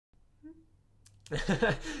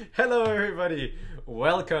Hello, everybody.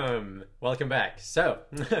 Welcome back. So,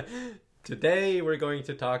 today we're going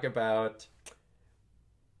to talk about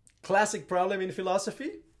classic problem in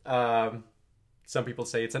philosophy. Some people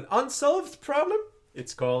say it's an unsolved problem.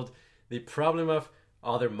 It's called the problem of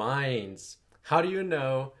other minds. How do you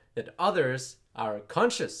know that others are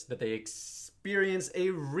conscious, that they experience a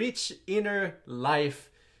rich inner life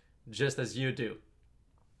just as you do?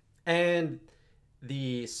 And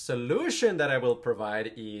the solution that I will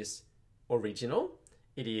provide is original.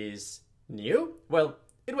 It is new. Well,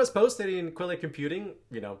 it was posted in Quilla Computing,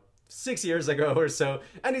 6 years ago or so,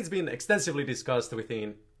 and it's been extensively discussed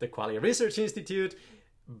within the Qualia Research Institute.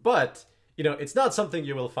 But, it's not something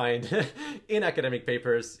you will find in academic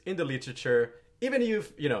papers, in the literature. Even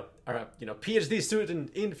if you are a PhD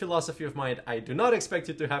student in philosophy of mind, I do not expect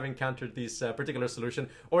you to have encountered this particular solution.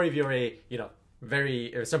 Or if you're a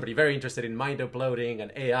somebody very interested in mind uploading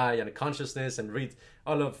and AI and consciousness and read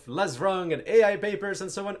all of Les Wrong and AI papers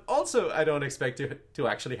and so on, also I don't expect you to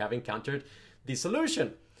actually have encountered the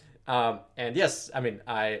solution. And yes,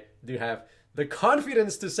 I do have the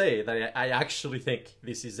confidence to say that I actually think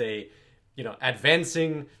this is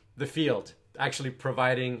advancing the field, actually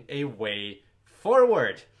providing a way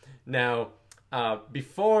forward. Now,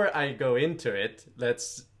 before I go into it,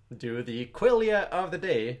 let's do the Quillia of the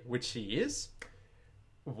day, which is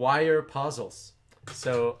wire puzzles.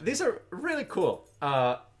 So these are really cool.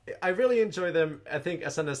 I really enjoy them. I think,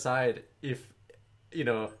 as an aside, if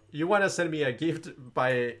you want to send me a gift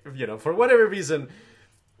by for whatever reason,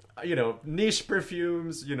 niche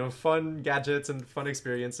perfumes, fun gadgets and fun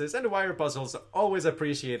experiences, and wire puzzles are always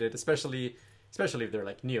appreciated, especially if they're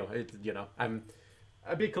like new. I'm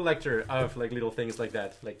a big collector of like little things like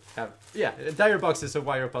that, entire boxes of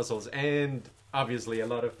wire puzzles, and obviously a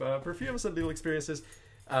lot of perfumes and little experiences.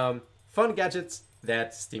 Fun gadgets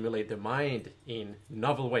that stimulate the mind in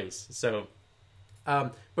novel ways. So,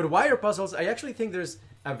 but wire puzzles, I actually think there's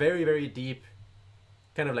a very, very deep,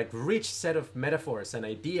 kind of like rich set of metaphors and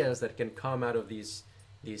ideas that can come out of these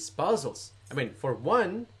puzzles. For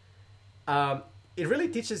one, it really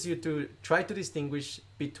teaches you to try to distinguish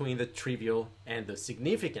between the trivial and the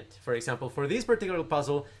significant. For example, for this particular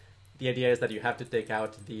puzzle, the idea is that you have to take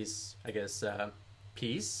out these,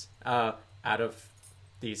 piece out of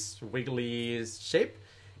this wiggly shape.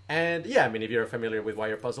 And yeah, if you're familiar with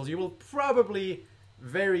wire puzzles, you will probably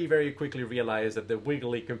very, very quickly realize that the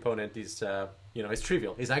wiggly component is, is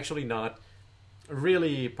trivial. It's actually not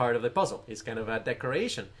really part of the puzzle. It's kind of a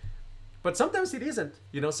decoration. But sometimes it isn't.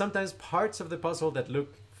 Sometimes parts of the puzzle that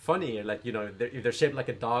look funny, like, if they're shaped like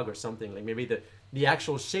a dog or something, like maybe the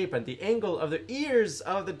actual shape and the angle of the ears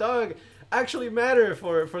of the dog actually matter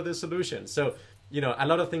for the solution. So, a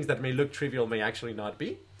lot of things that may look trivial may actually not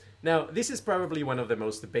be. Now, this is probably one of the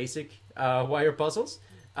most basic wire puzzles,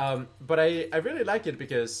 but I really like it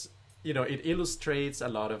because, it illustrates a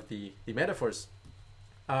lot of the metaphors.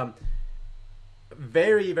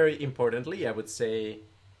 Very, very importantly, I would say,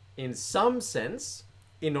 in some sense,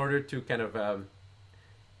 in order to kind of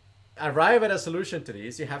arrive at a solution to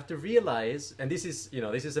this, you have to realize, and this is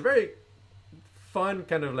a very fun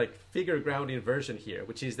kind of like figure grounding version here,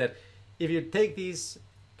 which is that if you take these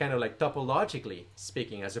kind of like topologically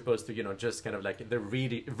speaking, as opposed to, just kind of like the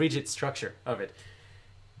rigid structure of it,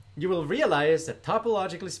 you will realize that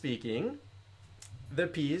topologically speaking, the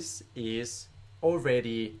piece is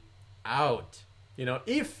already out.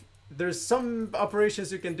 If there's some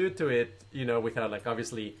operations you can do to it, without like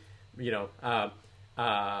obviously,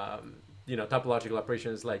 topological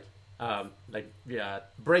operations like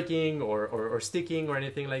breaking or sticking or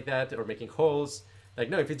anything like that, or making holes.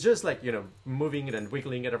 No, if it's just like, moving it and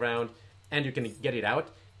wiggling it around and you can get it out,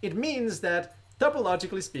 it means that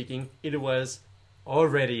topologically speaking, it was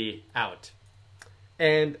already out.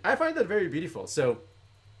 And I find that very beautiful. So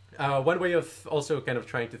one way of also kind of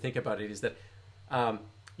trying to think about it is that,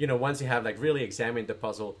 once you have like really examined the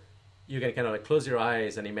puzzle, you can kind of like close your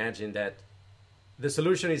eyes and imagine that the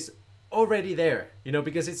solution is already there,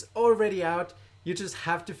 because it's already out. You just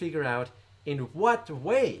have to figure out in what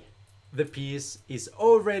way the piece is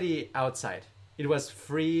already outside. It was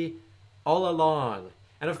free all along.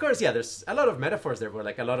 And of course, yeah, there's a lot of metaphors there, where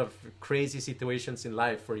like a lot of crazy situations in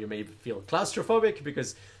life where you may feel claustrophobic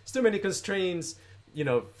because there's too many constraints,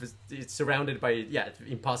 it's surrounded by,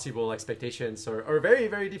 impossible expectations or very,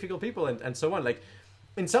 very difficult people and so on. Like,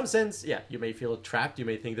 in some sense, yeah, you may feel trapped. You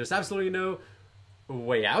may think there's absolutely no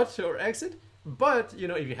way out or exit. But,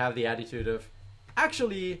 if you have the attitude of,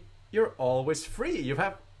 actually, you're always free. You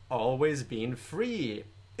have always been free.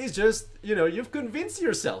 It's just, you've convinced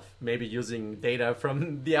yourself, maybe using data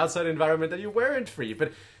from the outside environment, that you weren't free.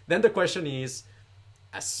 But then the question is,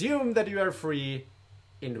 assume that you are free.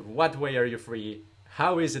 In what way are you free?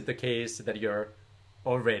 How is it the case that you're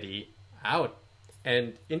already out?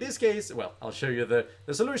 And in this case, well, I'll show you the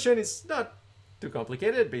solution. It's not too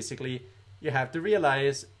complicated. Basically, you have to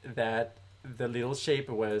realize that the little shape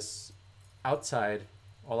was outside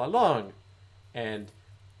all along. And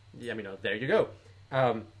yeah, there you go.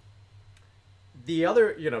 The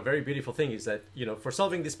other, very beautiful thing is that, for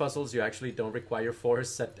solving these puzzles, you actually don't require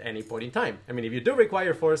force at any point in time. If you do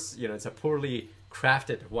require force, it's a poorly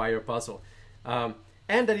crafted wire puzzle.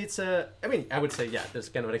 And that it's I would say, yeah, there's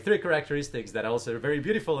kind of like three characteristics that are also very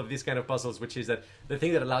beautiful of these kind of puzzles, which is that the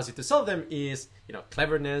thing that allows you to solve them is,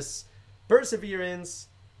 cleverness, perseverance,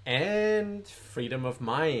 and freedom of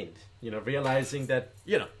mind. Realizing that,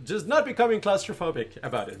 just not becoming claustrophobic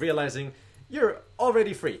about it, realizing you're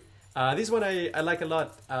already free. This one I like a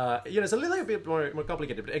lot. It's a little bit more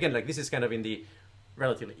complicated, but again, like this is kind of in the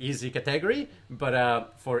relatively easy category,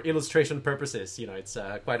 but for illustration purposes, it's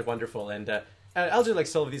quite wonderful. And I'll just like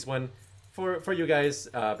solve this one for you guys.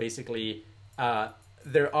 Basically,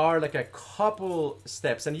 there are like a couple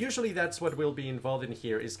steps, and usually that's what will be involved in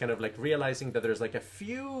here, is kind of like realizing that there's like a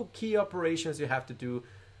few key operations you have to do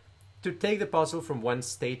to take the puzzle from one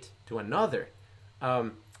state to another.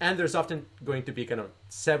 And there's often going to be kind of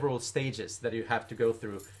several stages that you have to go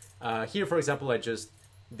through. Here, for example, I just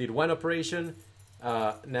did one operation.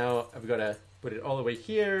 Now I've got to put it all the way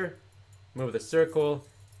here, move the circle,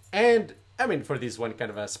 and for this one, kind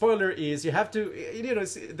of a spoiler is you have to,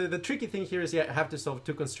 the tricky thing here is you have to solve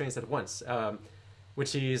two constraints at once,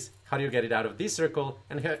 which is how do you get it out of this circle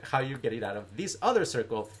and how you get it out of this other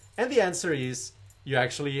circle. And the answer is you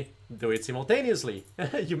actually do it simultaneously.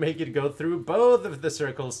 You make it go through both of the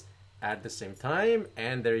circles at the same time,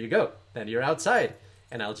 and there you go. Then you're outside.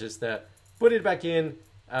 And I'll just put it back in,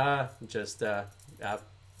 because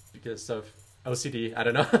of OCD, I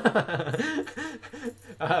don't know.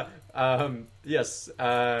 Yes,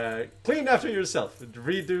 clean after yourself.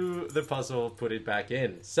 Redo the puzzle, put it back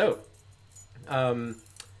in. So,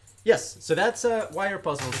 yes, so that's wire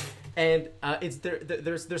puzzles. And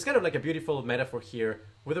there's kind of like a beautiful metaphor here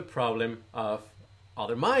with a problem of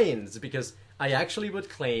other minds, because I actually would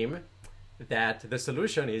claim that the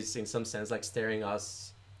solution is in some sense like staring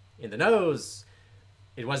us in the nose.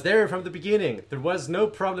 It was there from the beginning. There was no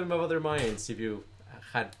problem of other minds if you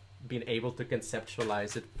had been able to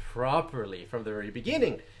conceptualize it properly from the very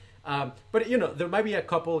beginning. But there might be a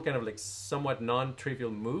couple kind of like somewhat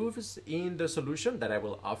non-trivial moves in the solution that I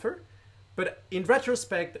will offer. But in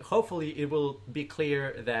retrospect, hopefully it will be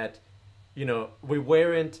clear that, we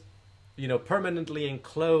weren't, permanently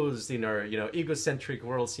enclosed in our, egocentric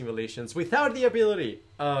world simulations without the ability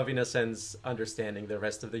of, in a sense, understanding the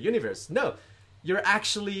rest of the universe. No, you're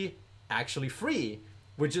actually free.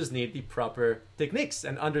 We just need the proper techniques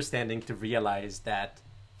and understanding to realize that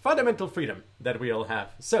fundamental freedom that we all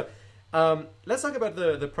have. So let's talk about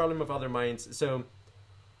the problem of other minds. So,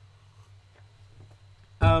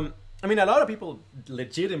 a lot of people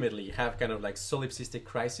legitimately have kind of like solipsistic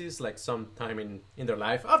crises, like sometime in their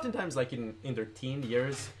life, oftentimes like in their teen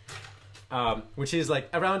years, which is like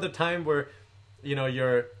around the time where,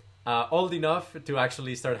 you're old enough to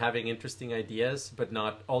actually start having interesting ideas, but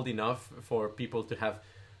not old enough for people to have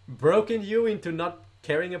broken you into not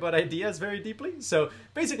caring about ideas very deeply. So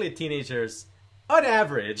basically teenagers, on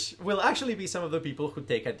average, will actually be some of the people who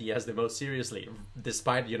take ideas the most seriously,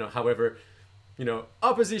 despite, however,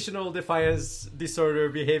 oppositional defiance disorder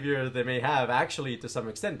behavior they may have. Actually, to some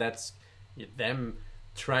extent, that's them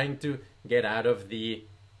trying to get out of the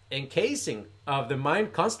encasing of the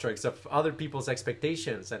mind constructs of other people's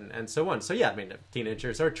expectations and so on. So yeah,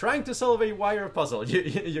 teenagers are trying to solve a wire puzzle,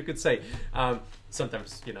 you could say.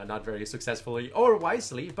 Sometimes, not very successfully or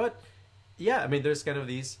wisely, but yeah, there's kind of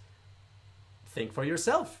these think for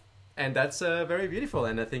yourself. And that's very beautiful,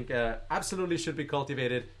 and I think absolutely should be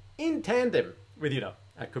cultivated in tandem with,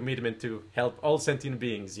 a commitment to help all sentient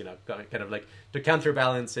beings, kind of like to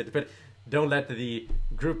counterbalance it. But don't let the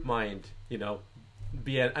group mind,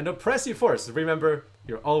 be an oppressive force. Remember,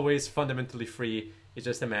 you're always fundamentally free. It's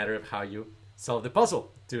just a matter of how you solve the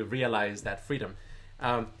puzzle to realize that freedom.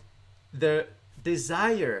 The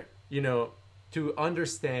desire, to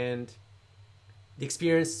understand the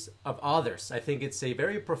experience of others, I think it's a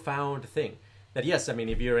very profound thing. That yes,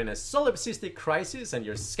 if you're in a solipsistic crisis and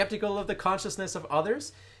you're skeptical of the consciousness of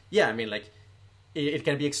others, yeah, it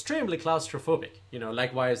can be extremely claustrophobic.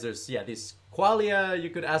 Likewise, there's, this qualia you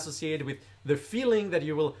could associate with the feeling that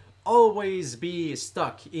you will always be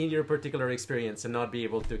stuck in your particular experience and not be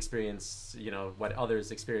able to experience, what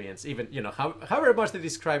others experience. Even, however much they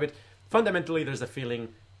describe it, fundamentally there's a feeling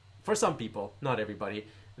for some people, not everybody,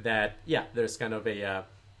 that yeah, there's kind of a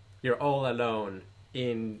you're all alone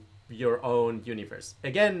in your own universe.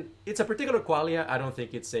 Again, it's a particular qualia. I don't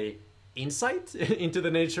think it's a insight into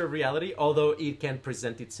the nature of reality, although it can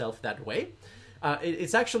present itself that way.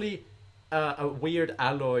 It's actually a weird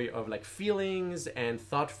alloy of like feelings and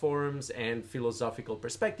thought forms and philosophical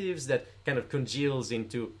perspectives that kind of congeals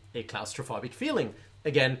into a claustrophobic feeling.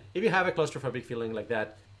 Again, if you have a claustrophobic feeling like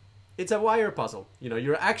that, it's a wire puzzle. You know,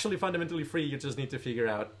 you're actually fundamentally free. You just need to figure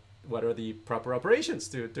out what are the proper operations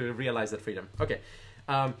to realize that freedom. Okay.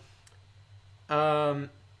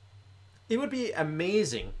 It would be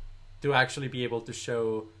amazing to actually be able to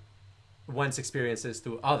show one's experiences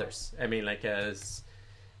to others. I mean, like as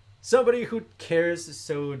somebody who cares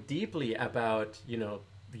so deeply about, you know,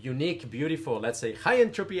 unique, beautiful, let's say high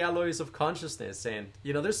entropy alloys of consciousness. And,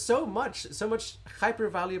 you know, there's so much hyper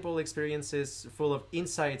valuable experiences full of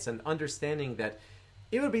insights and understanding that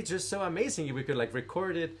it would be just so amazing if we could like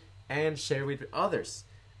record it and share it with others.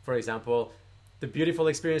 For example, the beautiful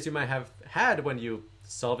experience you might have had when you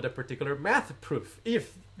solved a particular math proof,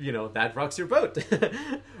 if, you know, that rocks your boat.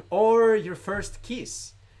 Or your first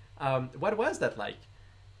kiss. What was that like?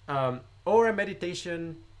 Or a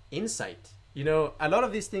meditation insight. You know, a lot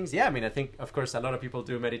of these things, yeah, I mean, I think, of course, a lot of people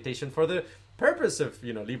do meditation for the purpose of,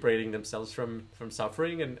 you know, liberating themselves from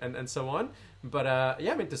suffering and so on. But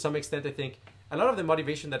yeah, I mean, to some extent, I think a lot of the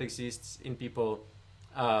motivation that exists in people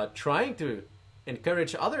trying to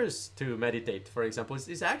encourage others to meditate, for example,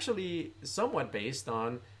 is actually somewhat based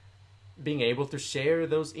on being able to share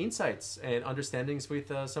those insights and understandings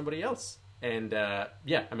with somebody else. And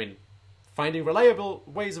yeah, I mean, finding reliable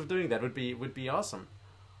ways of doing that would be awesome.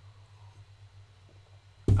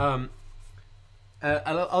 I'll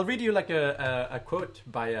read you like a quote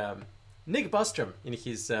by Nick Bostrom in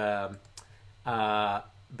his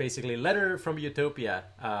basically Letter from Utopia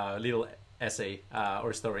little essay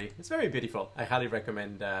or story. It's very beautiful. I highly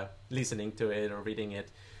recommend listening to it or reading it.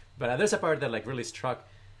 But there's a part that like really struck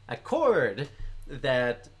a chord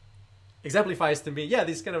that exemplifies to me, yeah,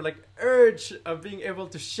 this kind of like urge of being able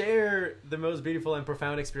to share the most beautiful and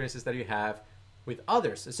profound experiences that you have with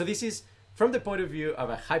others. So this is from the point of view of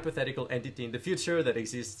a hypothetical entity in the future that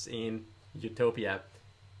exists in Utopia.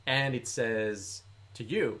 And it says to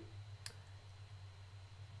you,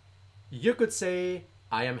 you could say,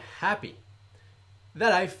 I am happy,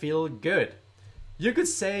 that I feel good. You could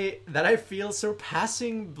say that I feel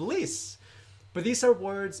surpassing bliss. But these are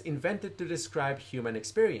words invented to describe human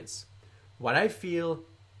experience. What I feel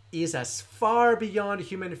is as far beyond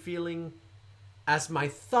human feeling as my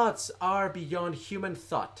thoughts are beyond human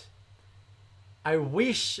thought. I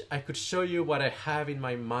wish I could show you what I have in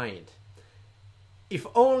my mind. If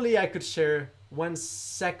only I could share 1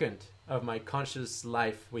 second of my conscious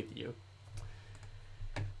life with you.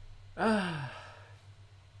 And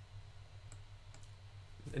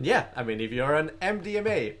yeah, I mean, if you're on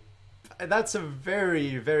MDMA, that's a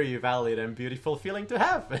very, very valid and beautiful feeling to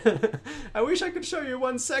have. I wish I could show you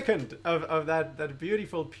 1 second of that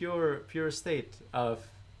beautiful, pure state of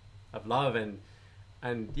love and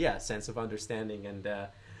yeah, sense of understanding and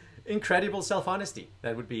incredible self-honesty.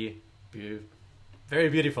 That would be very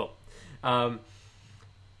beautiful.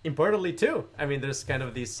 Importantly too, I mean, there's kind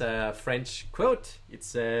of this French quote. It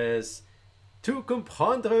says, "Tout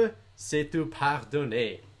comprendre, c'est tout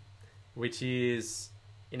pardonner," which is,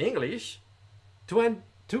 in English,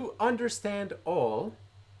 to understand all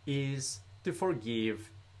is to forgive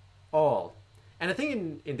all. And I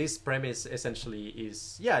think in this premise essentially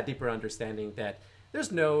is, yeah, a deeper understanding that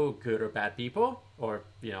there's no good or bad people, or,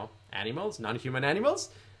 you know, animals, non-human animals.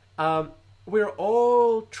 We're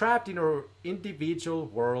all trapped in our individual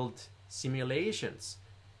world simulations.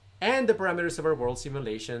 And the parameters of our world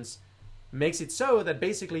simulations makes it so that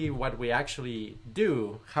basically what we actually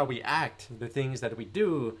do, how we act, the things that we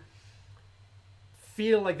do,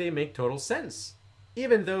 feel like they make total sense.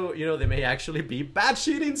 Even though, you know, they may actually be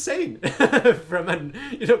batshit insane from an,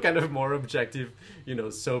 you know, kind of more objective, you know,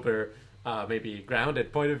 sober, maybe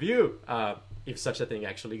grounded point of view, if such a thing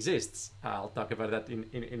actually exists. I'll talk about that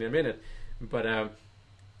in a minute. But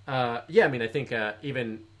yeah, I mean, I think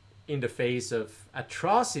even in the face of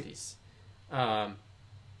atrocities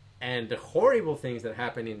and the horrible things that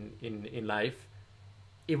happen in life,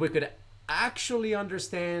 if we could actually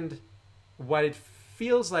understand what it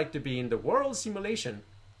feels like to be in the world simulation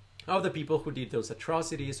of the people who did those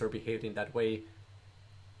atrocities or behaved in that way,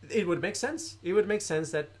 it would make sense. It would make sense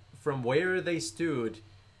that from where they stood,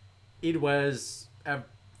 it was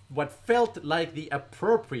what felt like the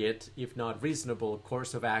appropriate, if not reasonable,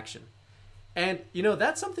 course of action. And, you know,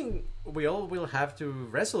 that's something we all will have to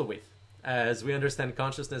wrestle with. as we understand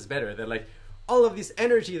consciousness better. That like all of this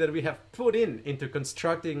energy that we have put into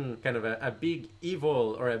constructing kind of a big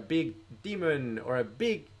evil or a big demon or a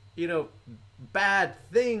big, you know, bad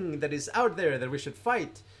thing that is out there that we should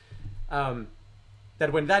fight.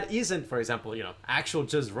 That when that isn't, for example, you know, actual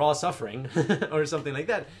just raw suffering or something like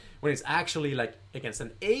that, when it's actually like against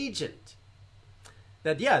an agent,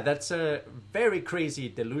 that, yeah, that's a very crazy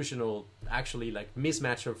delusional, actually, like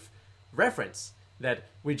mismatch of reference, that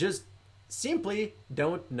we just simply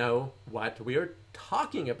don't know what we're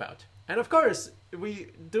talking about. And of course, we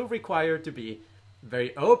do require to be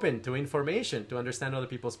very open to information, to understand other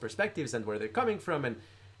people's perspectives and where they're coming from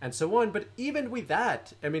and so on. But even with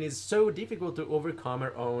that, I mean, it's so difficult to overcome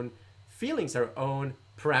our own feelings, our own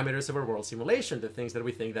parameters of our world simulation, the things that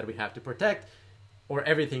we think that we have to protect, or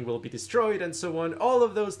everything will be destroyed and so on. All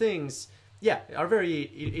of those things, yeah, are very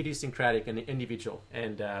idiosyncratic and individual.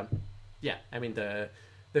 And yeah, I mean,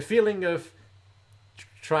 the feeling of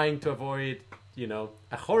trying to avoid, you know,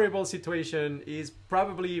 a horrible situation is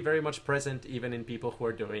probably very much present even in people who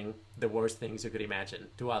are doing the worst things you could imagine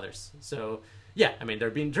to others. So yeah, I mean, they're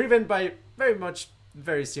being driven by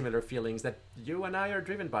very similar feelings that you and I are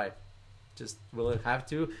driven by. Just we'll have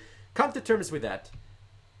to come to terms with that.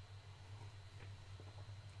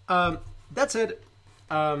 That said,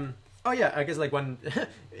 oh yeah, I guess like one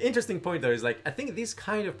interesting point though is like, I think this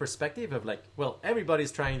kind of perspective of like, well,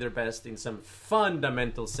 everybody's trying their best in some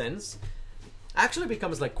fundamental sense actually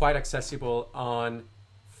becomes like quite accessible on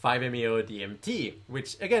 5-MeO DMT,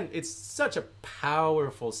 which again, it's such a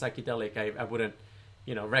powerful psychedelic. I wouldn't,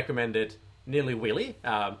 you know, recommend it nilly-willy.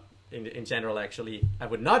 In general, actually, I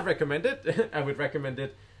would not recommend it. I would recommend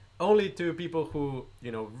it only to people who,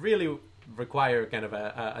 you know, really require kind of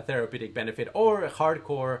a therapeutic benefit, or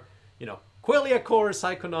hardcore, you know, Qualia core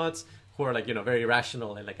psychonauts who are like, you know, very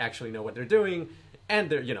rational and like actually know what they're doing. And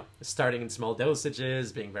they're, you know, starting in small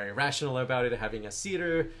dosages, being very rational about it, having a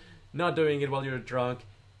cedar, not doing it while you're drunk,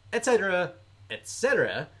 etc.,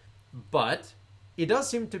 etc. But it does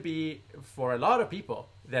seem to be, for a lot of people,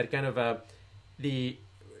 that kind of the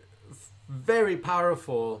very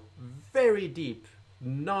powerful, very deep,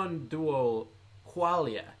 non-dual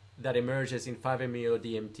qualia that emerges in 5-MeO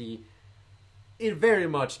DMT, it very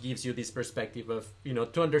much gives you this perspective of, you know,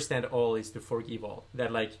 to understand all is to forgive all.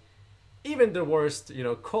 That like, even the worst, you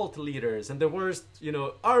know, cult leaders and the worst, you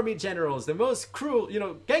know, army generals, the most cruel, you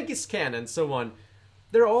know, Genghis Khan and so on,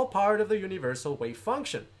 they're all part of the universal wave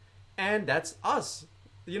function. And that's us.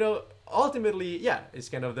 You know, ultimately, yeah, it's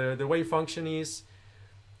kind of the wave function is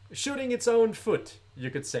shooting its own foot,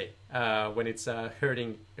 you could say, when it's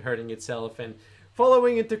hurting itself and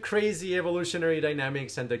following into crazy evolutionary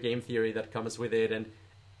dynamics and the game theory that comes with it. And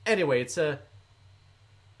anyway, it's a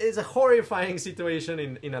horrifying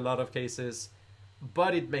situation in a lot of cases,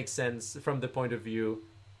 but it makes sense from the point of view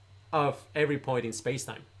of every point in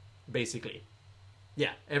space-time, basically.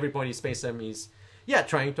 Yeah, every point in space-time is, yeah,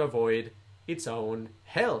 trying to avoid its own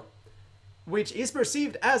hell, which is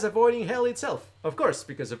perceived as avoiding hell itself, of course,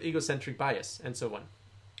 because of egocentric bias and so on.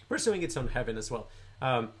 Pursuing its own heaven as well.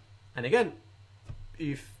 And again,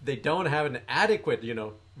 if they don't have an adequate, you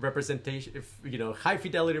know, representation, if, you know, high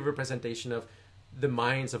fidelity representation of the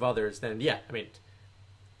minds of others, then yeah, I mean,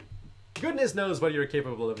 goodness knows what you're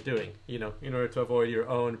capable of doing, you know, in order to avoid your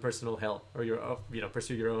own personal hell or your, you know,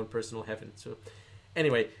 pursue your own personal heaven. So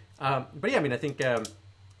anyway, but yeah, I mean, I think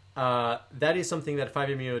that is something that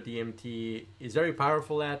 5-MeO DMT is very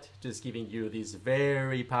powerful at, just giving you this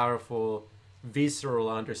very powerful visceral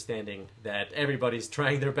understanding that everybody's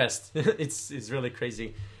trying their best. It's really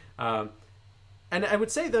crazy. And I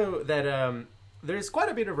would say though that there is quite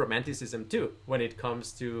a bit of romanticism too when it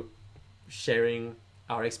comes to sharing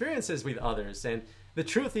our experiences with others. And the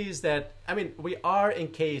truth is that, I mean, we are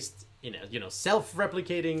encased in a, you know,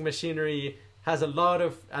 self-replicating machinery, has a lot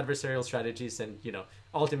of adversarial strategies, and, you know,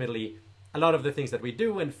 ultimately a lot of the things that we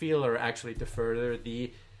do and feel are actually to further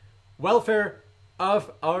the welfare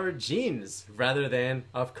of our genes rather than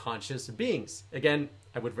of conscious beings. Again,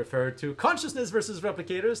 I would refer to consciousness versus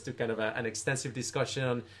replicators, to kind of an extensive discussion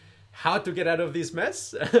on how to get out of this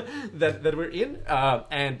mess that we're in,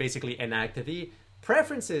 and basically enact the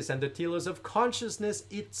preferences and the telos of consciousness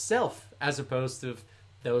itself, as opposed to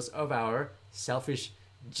those of our selfish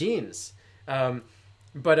genes.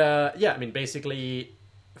 But yeah, I mean, basically,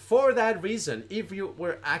 for that reason, if you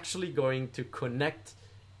were actually going to connect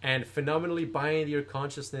and phenomenally bind your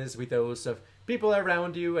consciousness with those of people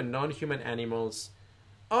around you and non-human animals,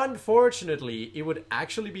 unfortunately, it would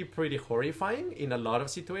actually be pretty horrifying in a lot of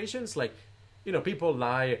situations. Like, you know, people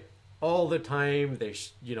lie all the time. They,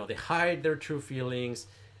 you know, they hide their true feelings.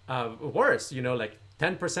 Worse, you know, like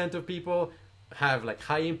 10% of people have like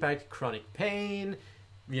high impact chronic pain.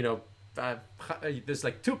 You know, there's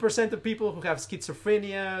like 2% of people who have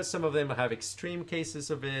schizophrenia. Some of them have extreme cases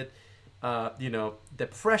of it. You know,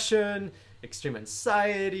 depression, extreme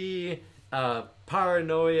anxiety,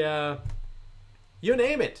 paranoia, you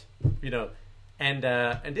name it, you know, and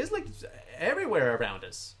there's like everywhere around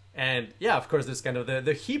us. And yeah, of course, there's kind of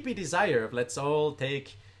the hippie desire of let's all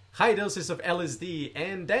take high doses of LSD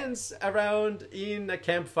and dance around in a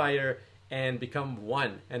campfire and become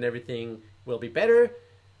one and everything will be better.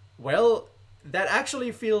 Well, that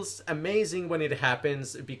actually feels amazing when it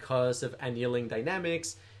happens because of annealing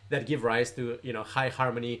dynamics that give rise to, you know, high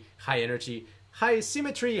harmony, high energy, high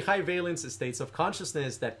symmetry, high valence states of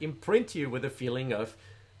consciousness that imprint you with a feeling of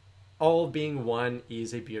all being one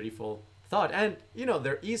is a beautiful thought. And, you know,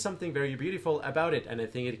 there is something very beautiful about it. And I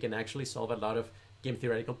think it can actually solve a lot of game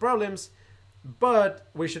theoretical problems. But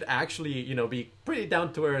we should actually, you know, be pretty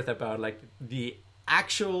down to earth about like the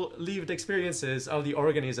actual lived experiences of the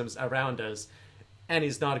organisms around us. And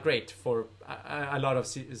it's not great for a lot of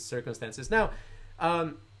circumstances. Now,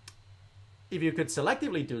 if you could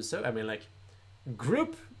selectively do so, I mean, like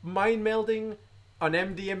group mind melding on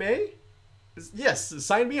MDMA, yes,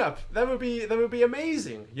 sign me up. That would be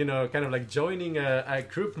amazing. You know, kind of like joining a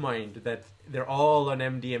group mind that they're all on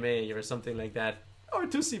MDMA or something like that, or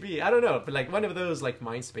 2CB. I don't know, but like one of those like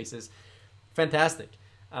mind spaces, fantastic.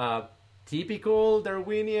 Typical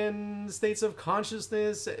Darwinian states of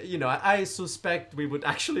consciousness. You know, I suspect we would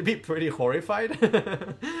actually be pretty horrified.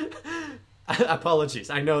 Apologies.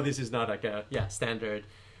 I know this is not like a standard.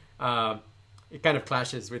 It kind of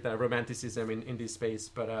clashes with romanticism in this space,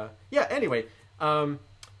 but yeah. Anyway, I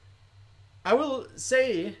will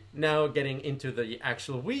say now, getting into the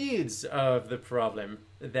actual weeds of the problem,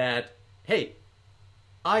 that hey,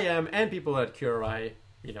 I am, and people at QRI,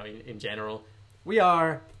 you know, in general, we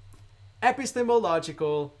are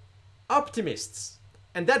epistemological optimists,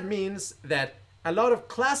 and that means that a lot of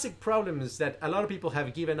classic problems that a lot of people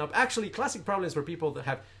have given up, actually classic problems where people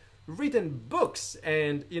have written books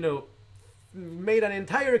and, you know, made an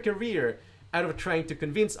entire career out of trying to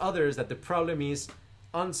convince others that the problem is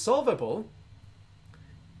unsolvable,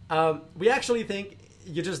 we actually think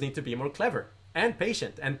you just need to be more clever and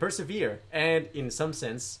patient and persevere, and in some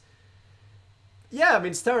sense, yeah, I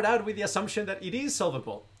mean, start out with the assumption that it is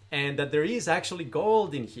solvable and that there is actually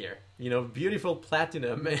gold in here, you know, beautiful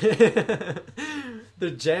platinum,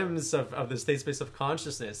 the gems of the state space of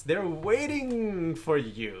consciousness. They're waiting for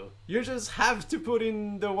you. You just have to put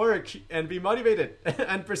in the work and be motivated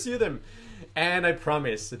and pursue them. And I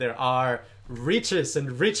promise there are riches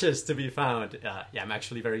and riches to be found. Yeah, I'm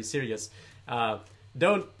actually very serious.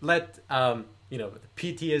 Don't let, you know, the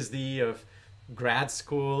PTSD of grad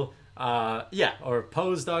school, or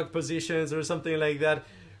postdoc positions or something like that,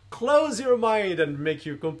 close your mind and make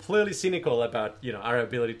you completely cynical about, you know, our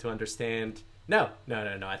ability to understand. No.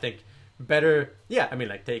 I think better, I mean,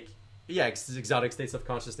 like take, exotic states of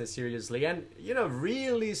consciousness seriously and, you know,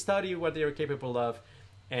 really study what they are capable of.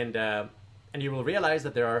 And you will realize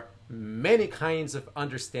that there are many kinds of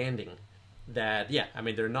understanding that, I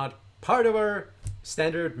mean, they're not part of our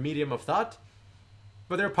standard medium of thought,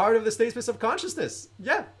 but they're part of the state space of consciousness.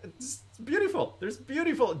 Yeah, it's beautiful. There's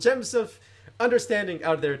beautiful gems of understanding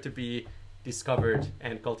out there to be discovered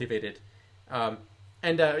and cultivated. I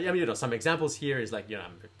mean, you know, some examples here is like, you know,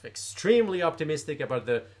 I'm extremely optimistic about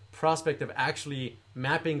the prospect of actually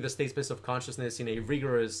mapping the state space of consciousness in a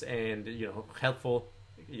rigorous and, you know, helpful,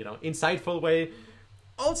 you know, insightful way.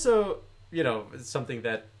 Also, you know, something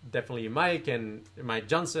that definitely Mike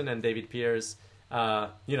Johnson and David Pierce,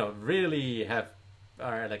 you know, really have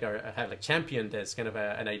championed as kind of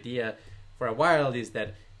an idea for a while, is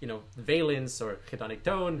that, you know, valence or hedonic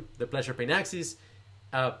tone, the pleasure pain axis,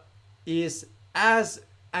 is as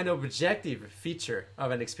an objective feature of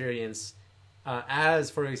an experience as,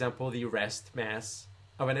 for example, the rest mass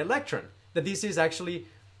of an electron. That this is actually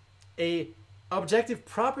a objective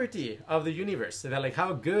property of the universe. That like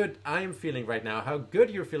how good I'm feeling right now, how good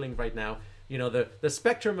you're feeling right now, you know, the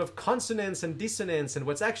spectrum of consonance and dissonance and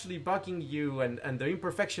what's actually bugging you and the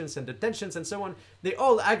imperfections and the tensions and so on, they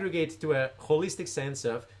all aggregate to a holistic sense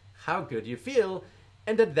of how good you feel,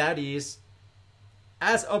 and that is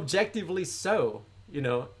as objectively so, you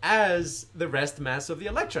know, as the rest mass of the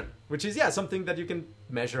electron, which is, something that you can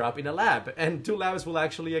measure up in a lab, and two labs will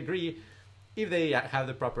actually agree if they have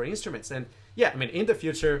the proper instruments. And I mean, in the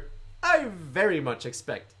future, I very much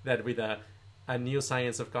expect that with a new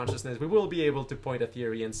science of consciousness, we will be able to point a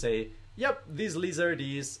theory and say, yep, this lizard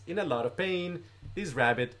is in a lot of pain, this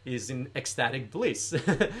rabbit is in ecstatic bliss.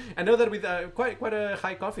 I know that with quite a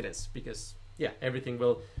high confidence, because yeah, everything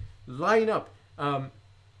will line up.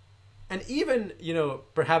 And even, you know,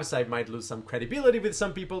 perhaps I might lose some credibility with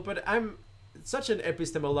some people, but I'm such an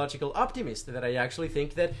epistemological optimist that I actually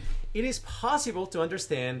think that it is possible to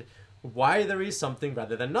understand why there is something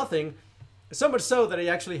rather than nothing. So much so that I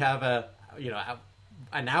actually have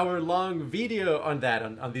an hour-long video on that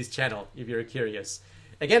on this channel, if you're curious.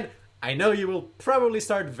 Again, I know you will probably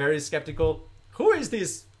start very skeptical. Who is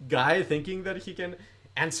this guy thinking that he can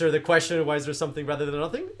answer the question, why is there something rather than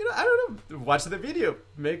nothing? You know, I don't know. Watch the video.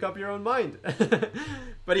 Make up your own mind.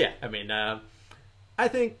 But yeah, I mean, I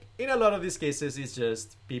think in a lot of these cases, it's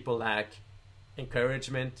just people lack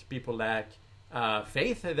encouragement. People lack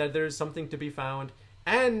faith that there's something to be found.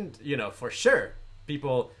 And, you know, for sure,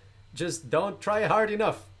 people just don't try hard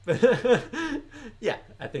enough. Yeah,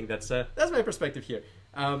 I think that's my perspective here.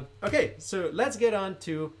 Okay, so let's get on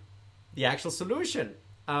to the actual solution.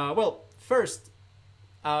 Well, first,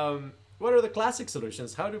 what are the classic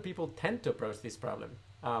solutions? How do people tend to approach this problem?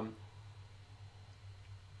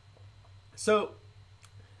 So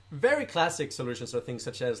very classic solutions are things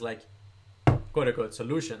such as, like, quote unquote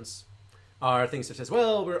solutions are things such as,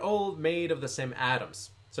 well, we're all made of the same atoms.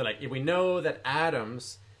 So, like, if we know that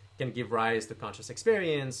atoms can give rise to conscious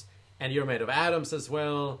experience and you're made of atoms as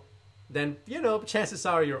well, then, you know, chances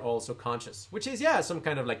are you're also conscious, which is, yeah, some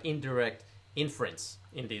kind of like indirect inference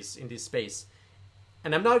in this space.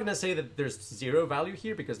 And I'm not going to say that there's zero value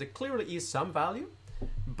here, because there clearly is some value,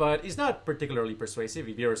 but it's not particularly persuasive.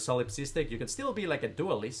 If you're a solipsistic, you can still be like a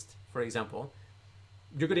dualist, for example.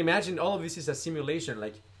 You could imagine all of this is a simulation.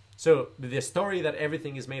 Like, so the story that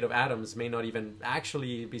everything is made of atoms may not even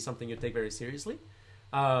actually be something you take very seriously.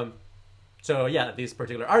 So yeah, this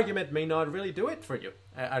particular argument may not really do it for you.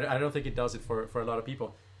 I don't think it does it for a lot of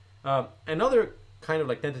people. Another kind of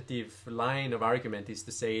like tentative line of argument is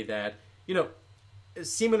to say that, you know,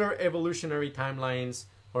 similar evolutionary timelines,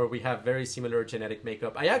 or we have very similar genetic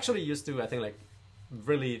makeup. I actually used to, I think, like,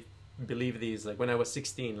 really believe these, like, when I was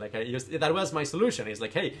 16. Like, that was my solution. It's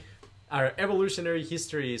like, hey, our evolutionary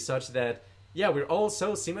history is such that, yeah, we're all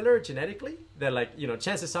so similar genetically that, like, you know,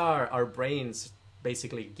 chances are our brains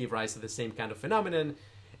basically give rise to the same kind of phenomenon.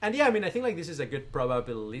 And yeah, I mean, I think like this is a good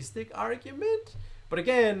probabilistic argument. But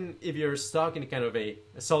again, if you're stuck in kind of a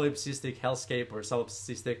solipsistic hellscape or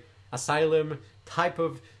solipsistic asylum type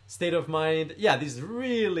of state of mind, yeah, this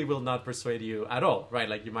really will not persuade you at all, right?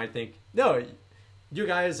 Like, you might think, no, you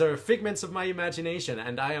guys are figments of my imagination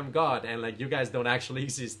and I am God, and like, you guys don't actually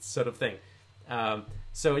exist, sort of thing.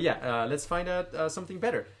 So yeah, let's find out something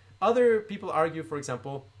better. Other people argue, for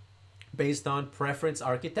example, based on preference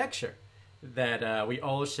architecture, that we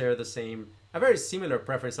all share the same, a very similar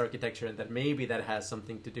preference architecture, and that maybe that has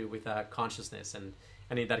something to do with consciousness. And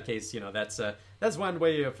in that case, you know, that's one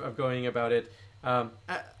way of going about it.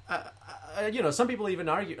 You know, some people even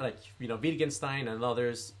argue, like, you know, Wittgenstein and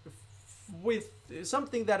others, with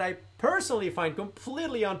something that I personally find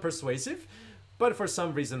completely unpersuasive, but for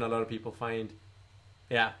some reason a lot of people find,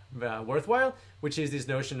 yeah, worthwhile, which is this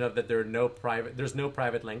notion of that there's no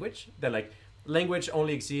private language, that like language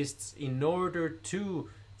only exists in order to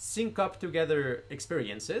sync up together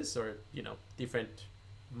experiences, or, you know, different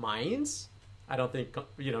minds. I don't think,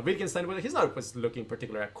 you know, Wittgenstein, well, was looking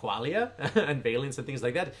particularly at qualia and valence and things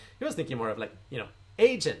like that. He was thinking more of, like, you know,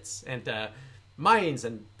 agents and minds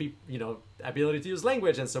and, you know, ability to use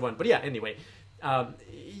language and so on. But yeah, anyway,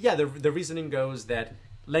 yeah, the reasoning goes that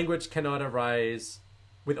language cannot arise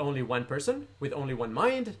with only one person, with only one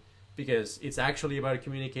mind, because it's actually about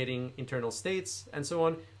communicating internal states and so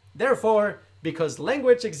on. Therefore, because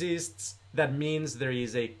language exists, that means there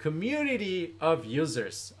is a community of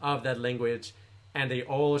users of that language, and they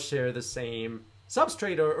all share the same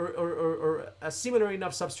substrate, or a similar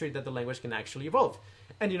enough substrate that the language can actually evolve.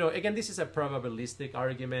 And, you know, again, this is a probabilistic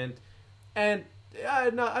argument, and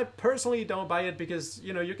no, I personally don't buy it, because,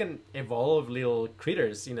 you know, you can evolve little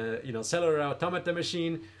critters in a, you know, cellular automata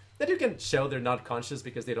machine that you can show they're not conscious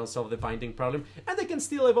because they don't solve the binding problem, and they can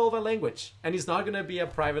still evolve a language, and it's not going to be a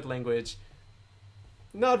private language.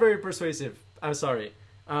 Not very persuasive, I'm sorry.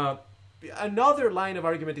 Another line of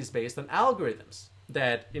argument is based on algorithms,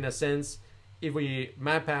 that, in a sense, if we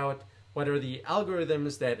map out what are the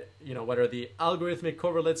algorithms that, you know, what are the algorithmic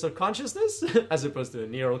correlates of consciousness, as opposed to the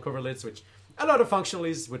neural correlates, which a lot of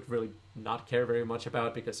functionalists would really not care very much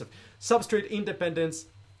about because of substrate independence.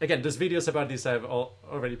 Again, there's videos about this I've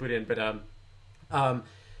already put in, but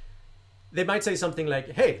they might say something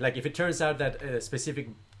like, hey, like, if it turns out that a specific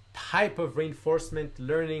type of reinforcement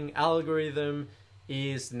learning algorithm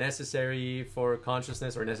is necessary for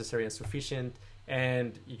consciousness, or necessary and sufficient,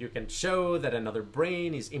 and you can show that another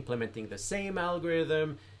brain is implementing the same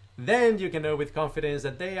algorithm, then you can know with confidence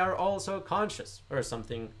that they are also conscious or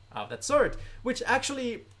something of that sort, which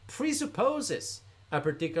actually presupposes a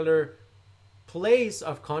particular place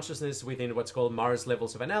of consciousness within what's called Mars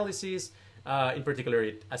levels of analysis. In particular,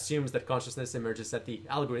 it assumes that consciousness emerges at the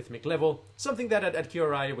algorithmic level, something that at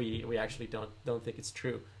QRI we actually don't think it's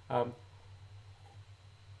true. But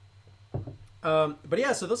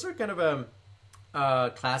yeah, so those are kind of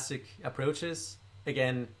classic approaches.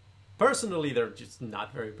 Again, personally, they're just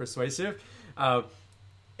not very persuasive. And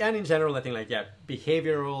in general, I think like, yeah,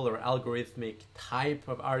 behavioral or algorithmic type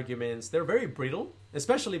of arguments, they're very brittle,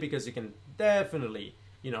 especially because you can definitely,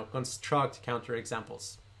 construct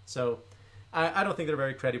counterexamples. So I don't think they're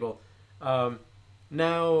very credible.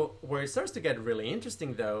 Now, where it starts to get really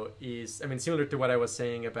interesting, though, is, similar to what I was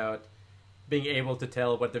saying about being able to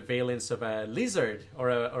tell what the valence of a lizard or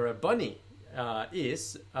a bunny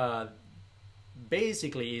is,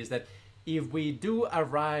 basically is that if we do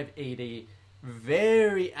arrive at a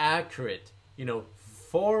very accurate,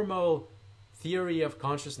 formal theory of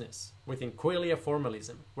consciousness within qualia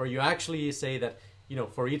formalism, where you actually say that,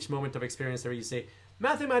 for each moment of experience there you say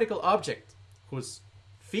mathematical object whose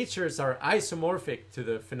features are isomorphic to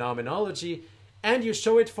the phenomenology, and you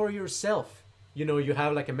show it for yourself. You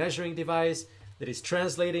have like a measuring device that is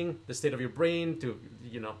translating the state of your brain to,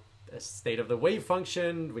 a state of the wave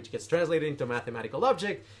function, which gets translated into a mathematical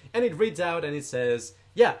object, and it reads out and it says,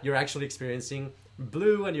 yeah, you're actually experiencing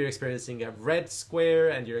blue, and you're experiencing a red square,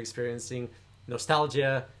 and you're experiencing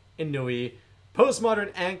nostalgia, ennui,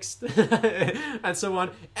 postmodern angst, and so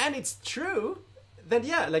on. And it's true, then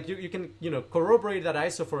yeah, like you can, corroborate that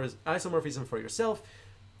isomorphism for yourself,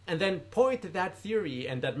 and then point that theory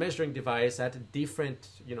and that measuring device at different,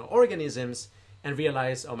 organisms, and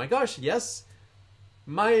realize, oh my gosh, yes,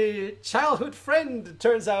 my childhood friend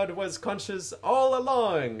turns out was conscious all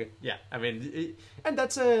along. Yeah, and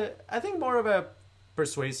that's I think more of a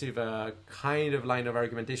persuasive kind of line of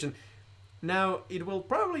argumentation. Now, it will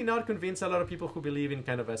probably not convince a lot of people who believe in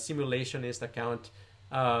kind of a simulationist account,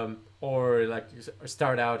 or like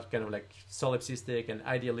start out kind of like solipsistic and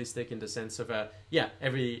idealistic in the sense of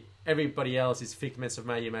everybody else is figments of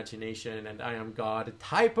my imagination and I am God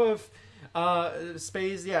type of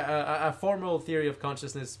space. Yeah, a formal theory of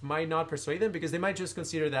consciousness might not persuade them, because they might just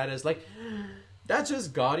consider that as like, that's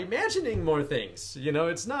just God imagining more things.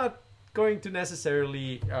 It's not going to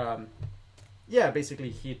necessarily basically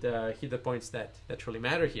hit the points that truly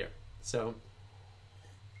matter here. So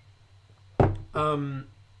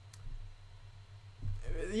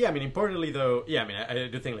importantly though, I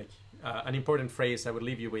do think like an important phrase I would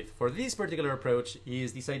leave you with for this particular approach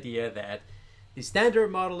is this idea that the standard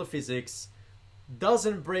model of physics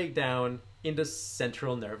doesn't break down in the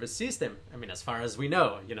central nervous system. As far as we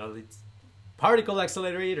know, it's particle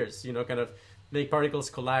accelerators, kind of make particles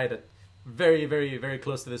collide at very, very, very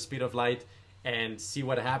close to the speed of light and see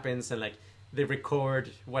what happens, and like they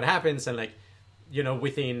record what happens, and like,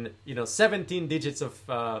 within, 17 digits of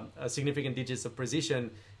significant digits of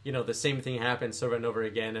precision, the same thing happens over and over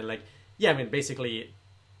again. And like, basically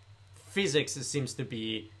physics seems to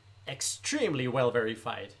be extremely well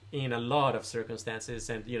verified in a lot of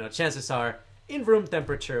circumstances, and chances are in room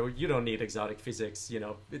temperature you don't need exotic physics.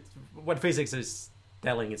 What physics is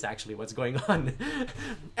telling is actually what's going on.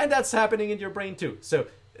 And that's happening in your brain too. So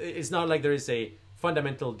it's not like there is a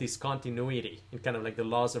fundamental discontinuity in kind of like the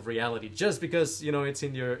laws of reality just because it's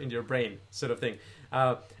in your brain, sort of thing.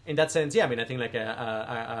 In that sense, I think like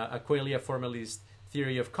a qualia formalist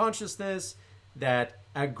theory of consciousness that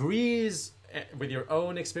agrees with your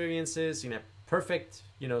own experiences in a perfect,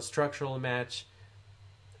 structural match,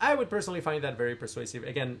 I would personally find that very persuasive.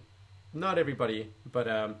 Again, not everybody,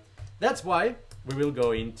 but that's why we will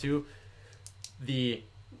go into the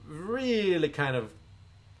really kind of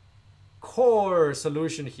core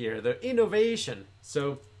solution here, the innovation.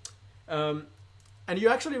 So, and you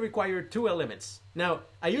actually require two elements. Now,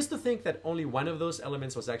 I used to think that only one of those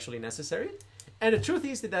elements was actually necessary. And the truth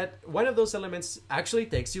is that one of those elements actually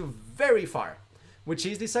takes you very far, which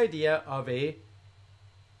is this idea of a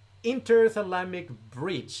interthalamic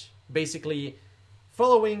bridge, basically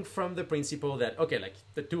following from the principle that, okay, like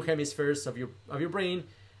the two hemispheres of your brain,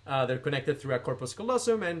 they're connected through a corpus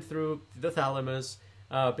callosum and through the thalamus.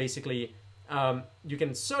 Basically, you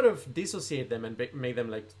can sort of dissociate them and make them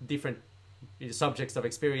like different subjects of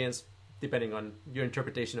experience, depending on your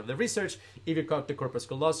interpretation of the research. If you cut the corpus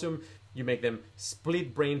callosum, you make them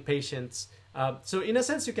split brain patients. So in a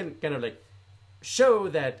sense, you can kind of like show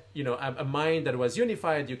that, a mind that was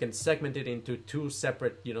unified, you can segment it into two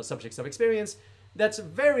separate, subjects of experience. That's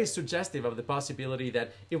very suggestive of the possibility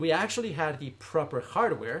that if we actually had the proper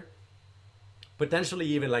hardware, potentially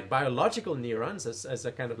even like biological neurons as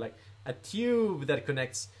a kind of like a tube that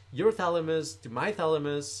connects your thalamus to my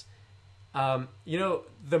thalamus. You know,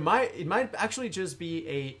 it might actually just be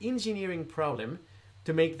a engineering problem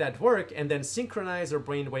to make that work and then synchronize our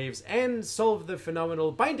brain waves and solve the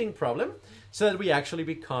phenomenal binding problem so that we actually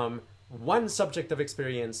become one subject of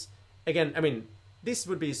experience. Again, I mean, this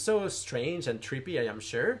would be so strange and trippy, I am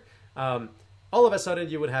sure. All of a sudden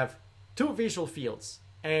you would have two visual fields,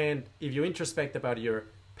 and if you introspect about your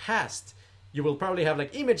past, you will probably have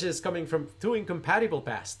like images coming from two incompatible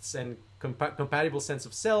pasts and compatible sense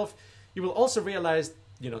of self. You will also realize,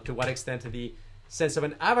 you know, to what extent the sense of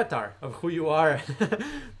an avatar of who you are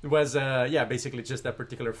was, yeah, basically just a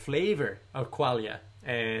particular flavor of qualia.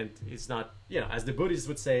 And it's not, you know, as the Buddhists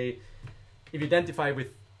would say, if you identify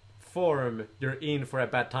with form, you're in for a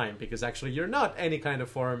bad time, because actually you're not any kind of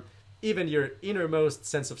form. Even your innermost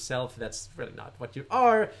sense of self, that's really not what you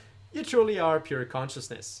are. You truly are pure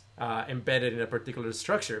consciousness embedded in a particular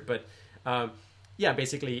structure. But yeah,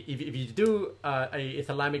 basically, if you do a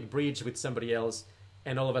thalamic bridge with somebody else,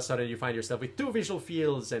 and all of a sudden you find yourself with two visual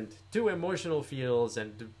fields and two emotional fields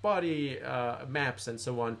and body maps and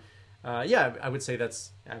so on, yeah, I would say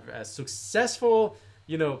that's a successful,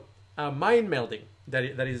 you know, mind melding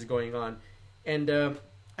that is going on. And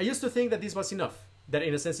I used to think that this was enough. That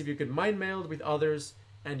in a sense, if you could mind meld with others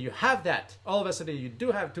and you have that, all of a sudden you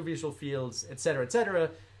do have two visual fields, etc.,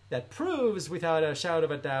 that proves without a shadow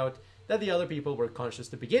of a doubt that the other people were conscious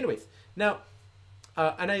to begin with. Now,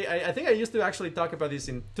 and I think I used to actually talk about this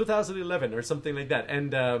in 2011 or something like that,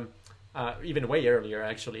 and even way earlier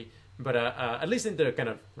actually, but at least in the kind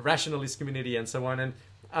of rationalist community and so on.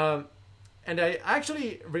 And I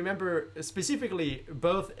actually remember specifically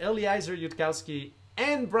both Eliezer Yudkowsky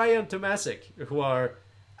and Brian Tomasik, who are,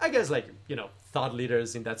 I guess, like, you know, thought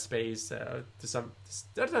leaders in that space to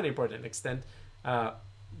an important extent,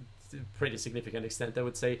 pretty significant extent, I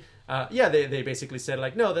would say. Yeah, they basically said,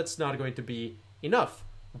 like, no, that's not going to be enough.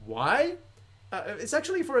 Why? It's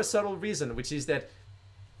actually for a subtle reason, which is that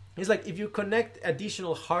it's like if you connect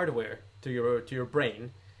additional hardware to your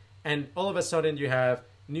brain, and all of a sudden you have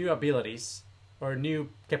new abilities or new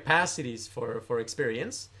capacities for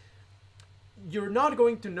experience, you're not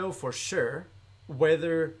going to know for sure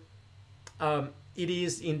whether it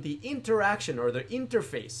is in the interaction or the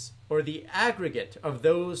interface or the aggregate of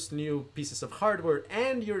those new pieces of hardware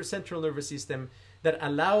and your central nervous system that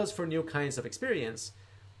allows for new kinds of experience,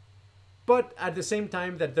 but at the same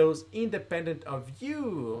time that those independent of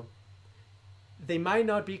you, they might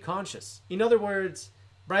not be conscious. In other words,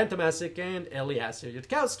 Brian Tomasik and Eliezer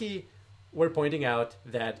Yudkowsky were pointing out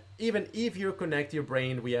that even if you connect your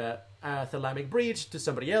brain via a thalamic bridge to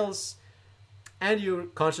somebody else and your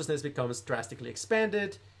consciousness becomes drastically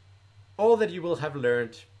expanded, all that you will have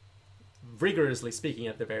learned, rigorously speaking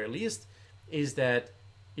at the very least, is that,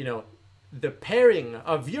 you know, the pairing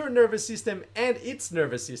of your nervous system and its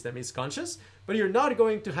nervous system is conscious, but you're not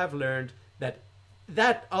going to have learned that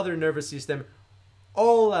that other nervous system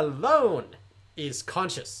all alone is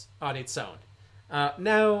conscious on its own.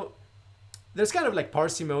 Now, there's kind of like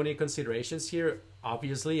parsimony considerations here,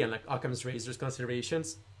 obviously, and like Occam's razor's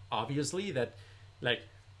considerations, obviously, that like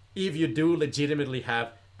if you do legitimately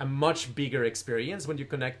have a much bigger experience when you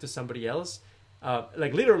connect to somebody else,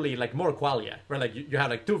 like literally like more qualia, where like you have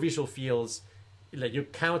like two visual fields, like you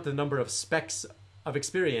count the number of specks of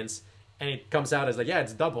experience and it comes out as like, yeah,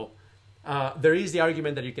 it's double. There is the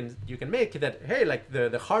argument that you can make that, hey, like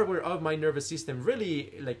the hardware of my nervous system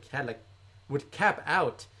really like would cap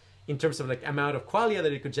out in terms of like amount of qualia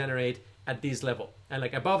that it could generate at this level, and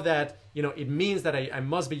like above that, you know, it means that I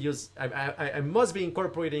must be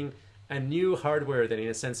incorporating a new hardware that in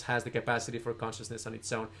a sense has the capacity for consciousness on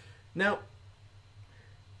its own. Now,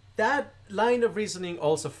 that line of reasoning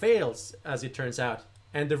also fails, as it turns out,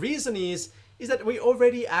 and the reason is that we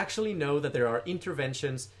already actually know that there are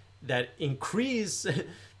interventions that increase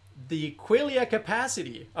the qualia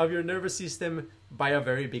capacity of your nervous system by a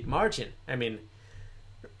very big margin. I mean,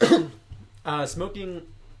 smoking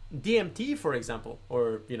DMT, for example,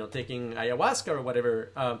 or, you know, taking ayahuasca or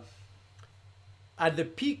whatever, at the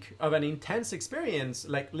peak of an intense experience,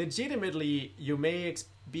 like legitimately, you may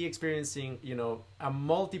be experiencing, you know, a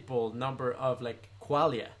multiple number of like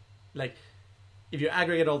qualia. Like if you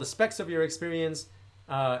aggregate all the specs of your experience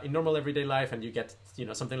in normal everyday life, and you get, you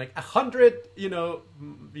know, something like 100,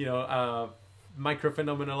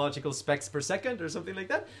 microphenomenological specs per second or something like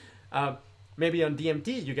that. Maybe on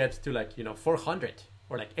DMT you get to like, you know, 400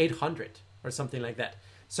 or like 800 or something like that.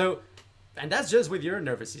 So, and that's just with your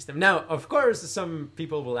nervous system. Now, of course, some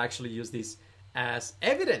people will actually use this as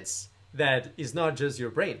evidence that it's not just your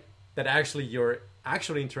brain. that actually you're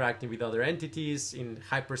actually interacting with other entities in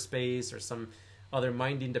hyperspace or some other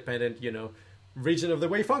mind independent, region of the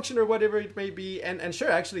wave function or whatever it may be. And sure,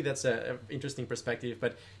 actually that's a interesting perspective.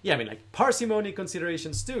 But yeah, I mean, like parsimony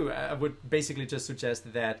considerations too, I would basically just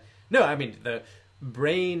suggest that, no, I mean, the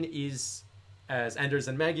brain is, as Anders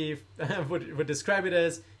and Maggie would describe it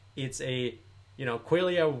as, it's a,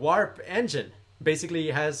 qualia warp engine. Basically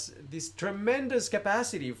it has this tremendous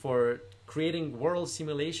capacity for creating world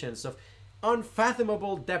simulations of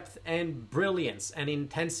unfathomable depth and brilliance and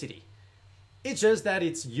intensity. It's just that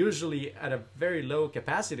it's usually at a very low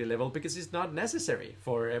capacity level because it's not necessary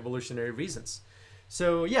for evolutionary reasons.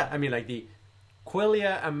 So yeah, I mean, like the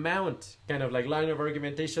qualia amount kind of like line of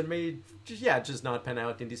argumentation may just not pan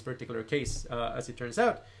out in this particular case, as it turns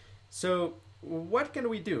out. So what can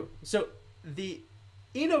we do? So the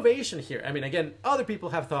innovation here, I mean, again, other people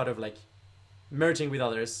have thought of like merging with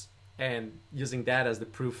others and using that as the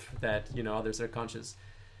proof that, others are conscious.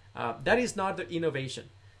 That is not the innovation.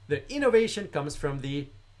 The innovation comes from the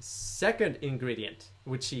second ingredient,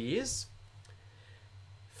 which is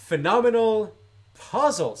phenomenal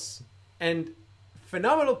puzzles. And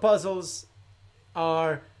phenomenal puzzles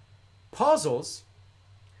are puzzles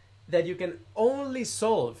that you can only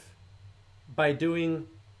solve by doing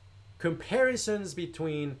comparisons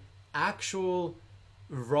between actual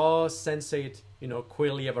raw sensate,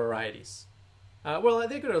 qualia varieties. Well,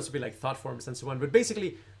 they could also be like thought forms and so on, but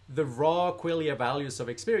basically the raw qualia values of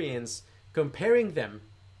experience, comparing them,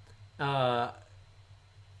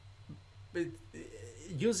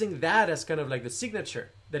 using that as kind of like the signature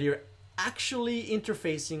that you're actually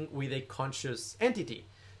interfacing with a conscious entity.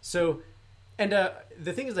 So, and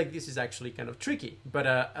the thing is, like, this is actually kind of tricky, but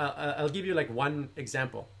I'll give you like one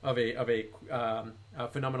example of a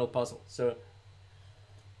phenomenal puzzle. So,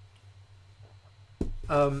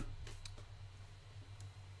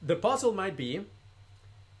 the puzzle might be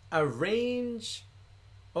arrange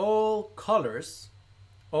all colors,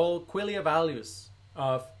 all qualia values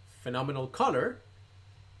of phenomenal color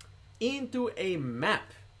into a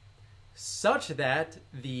map such that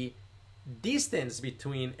the distance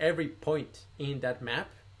between every point in that map,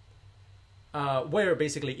 where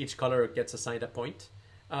basically each color gets assigned a point,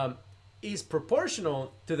 is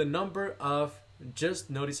proportional to the number of just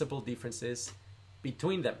noticeable differences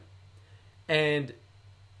between them. And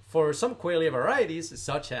for some qualia varieties,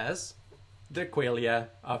 such as the qualia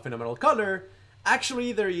of phenomenal color,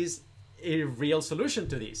 actually there is a real solution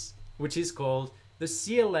to this, which is called the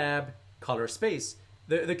CLab color space.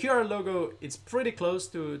 The QR logo, it's pretty close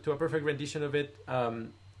to a perfect rendition of it.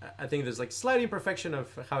 I think there's like slight imperfection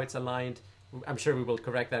of how it's aligned. I'm sure we will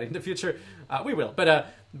correct that in the future. We will,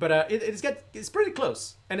 but it's pretty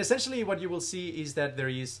close. And essentially what you will see is that there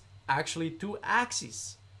is actually two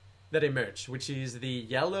axes that emerge, which is the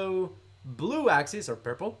yellow-blue axis, or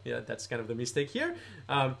purple. Yeah, that's kind of the mistake here.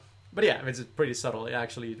 But yeah, it's pretty subtle.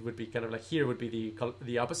 Actually, it would be kind of like here would be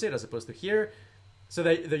the opposite as opposed to here. So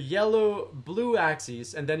the yellow-blue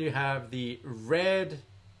axis, and then you have the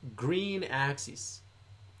red-green axis.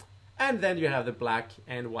 And then you have the black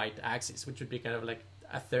and white axis, which would be kind of like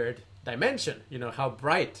a third dimension, how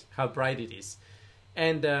bright it is.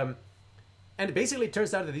 And basically it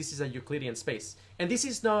turns out that this is a Euclidean space. And this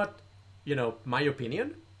is not, my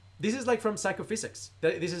opinion. This is like from psychophysics.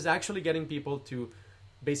 This is actually getting people to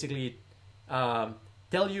basically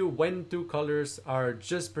tell you when two colors are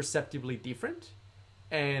just perceptibly different.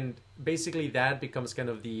 And basically that becomes kind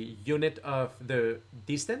of the unit of the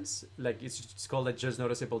distance. Like it's called a just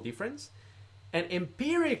noticeable difference. And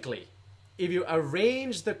empirically, if you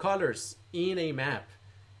arrange the colors in a map,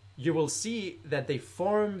 you will see that they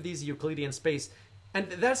form this Euclidean space.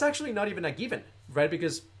 And that's actually not even a given, right?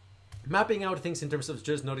 Because mapping out things in terms of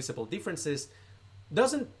just noticeable differences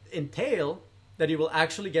doesn't entail that you will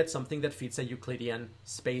actually get something that fits a Euclidean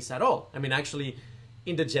space at all. I mean, actually,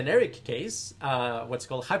 in the generic case, what's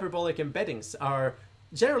called hyperbolic embeddings are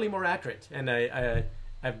generally more accurate. And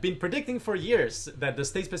I've been predicting for years that the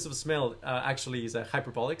state space of smell actually is a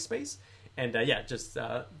hyperbolic space. And just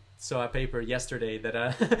saw a paper yesterday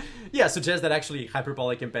that suggests that actually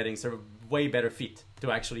hyperbolic embeddings are a way better fit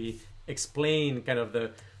to actually explain kind of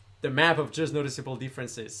the map of just noticeable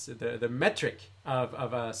differences, the metric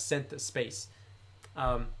of a scent space.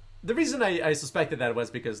 The reason I suspected that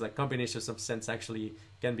was because like combinations of scents actually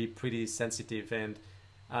can be pretty sensitive, and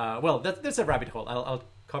that's a rabbit hole. I'll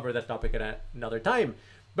cover that topic at another time.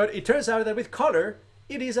 But it turns out that with color,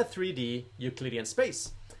 it is a 3D Euclidean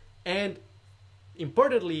space. And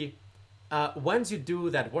importantly, once you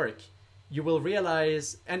do that work, you will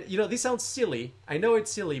realize, and this sounds silly. I know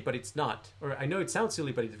it's silly, but it's not. Or I know it sounds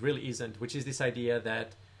silly, but it really isn't, which is this idea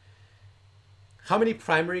that how many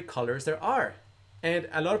primary colors there are. And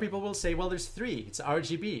a lot of people will say, well, there's 3. It's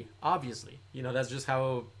RGB, obviously. You know, that's just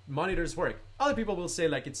how monitors work. Other people will say,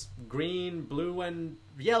 like, it's green, blue, and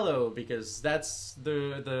yellow, because that's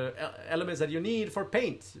the elements that you need for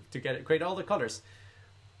paint to create all the colors.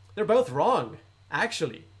 They're both wrong,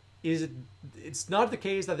 actually. It's not the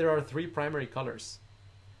case that there are 3 primary colors.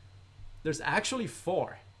 There's actually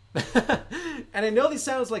 4. And I know this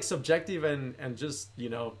sounds like subjective and just, you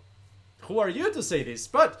know, who are you to say this?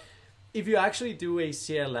 But if you actually do a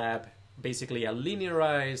CL lab, basically a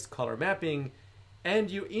linearized color mapping,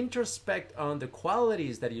 and you introspect on the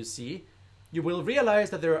qualities that you see, you will realize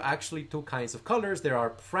that there are actually 2 kinds of colors. There are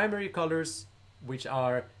primary colors, which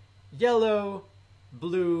are yellow,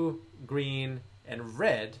 blue, green, and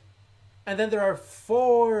red. And then there are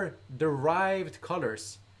 4 derived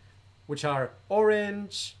colors, which are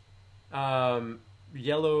orange,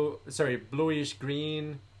 bluish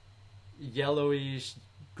green, yellowish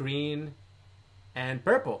green, and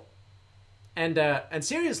purple. And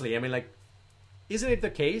seriously, I mean, like, isn't it the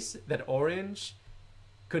case that orange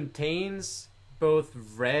contains both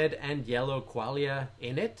red and yellow qualia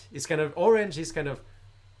in it? It's kind of, orange is kind of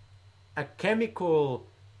a chemical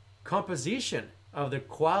composition of the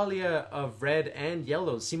qualia of red and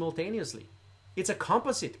yellow simultaneously. It's a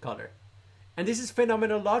composite color. And this is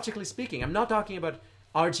phenomenologically speaking. I'm not talking about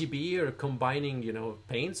RGB or combining, you know,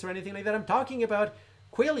 paints or anything like that. I'm talking about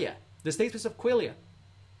qualia, the state space of qualia.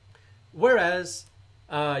 Whereas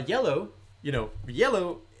yellow, you know,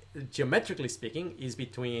 yellow, geometrically speaking, is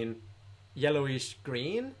between yellowish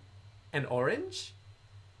green and orange.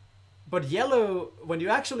 But yellow, when you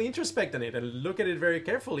actually introspect on it and look at it very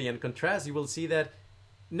carefully and contrast, you will see that,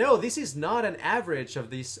 no, this is not an average of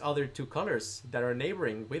these other 2 colors that are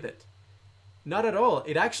neighboring with it. Not at all.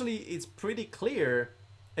 It actually is pretty clear.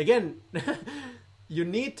 Again, you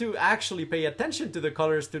need to actually pay attention to the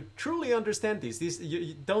colors to truly understand these.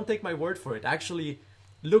 You don't take my word for it. Actually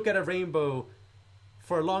look at a rainbow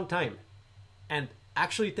for a long time and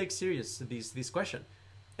actually take serious this question.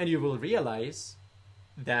 And you will realize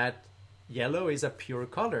that yellow is a pure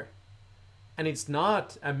color. And it's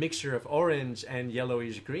not a mixture of orange and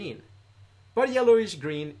yellowish green. But yellowish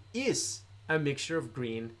green is a mixture of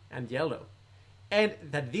green and yellow. And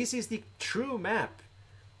that this is the true map.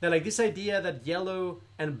 That, like, this idea that yellow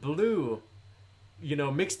and blue, you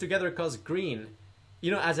know, mixed together cause green.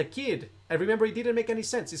 You know, as a kid, I remember it didn't make any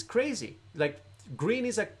sense. It's crazy. Like, green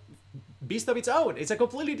is a beast of its own. It's a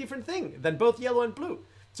completely different thing than both yellow and blue.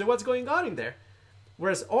 So what's going on in there?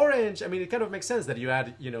 Whereas orange, I mean, it kind of makes sense that you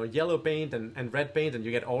add, you know, yellow paint and red paint and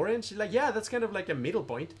you get orange. Like, yeah, that's kind of like a middle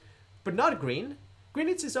point. But not green. Green,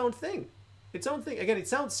 it's its own thing. Its own thing. Again, it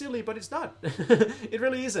sounds silly, but it's not. It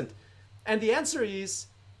really isn't. And the answer is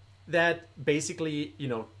that basically, you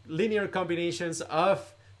know, linear combinations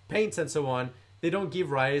of paints and so on, they don't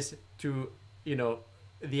give rise to, you know,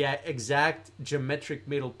 the exact geometric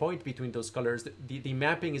middle point between those colors. The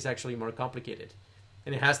mapping is actually more complicated.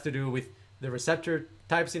 And it has to do with the receptor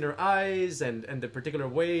types in our eyes and the particular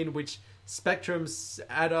way in which spectrums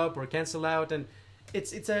add up or cancel out. And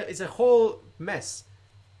it's a whole mess.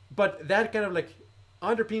 But that kind of like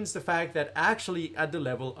underpins the fact that actually at the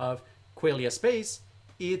level of qualia space,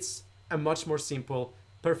 it's a much more simple,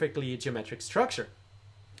 perfectly geometric structure.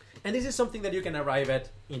 And this is something that you can arrive at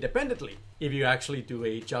independently if you actually do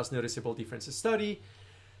a just noticeable differences study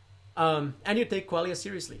and you take qualia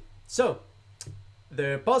seriously. So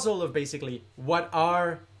the puzzle of basically what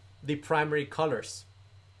are the primary colors,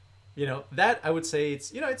 you know, that I would say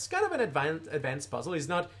it's, you know, it's kind of an advanced puzzle. It's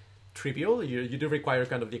not trivial. You do require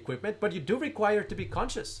kind of the equipment, but you do require to be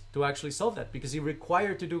conscious to actually solve that, because you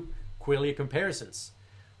require to do qualia comparisons.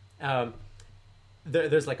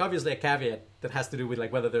 There's like obviously a caveat that has to do with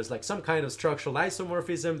like whether there's like some kind of structural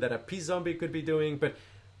isomorphism that a p-zombie could be doing, but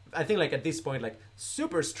I think like at this point, like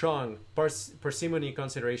super strong parsimony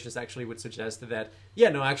considerations actually would suggest that, yeah,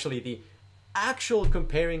 no, actually the actual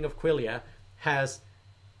comparing of qualia has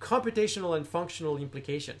computational and functional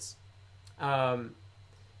implications.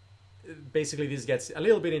 Basically this gets a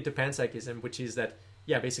little bit into panpsychism, which is that,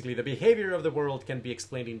 yeah, basically the behavior of the world can be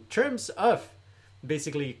explained in terms of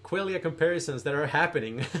basically qualia comparisons that are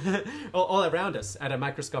happening all around us at a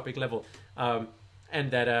microscopic level. And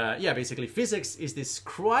that, yeah, basically physics is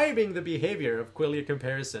describing the behavior of qualia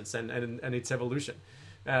comparisons and its evolution.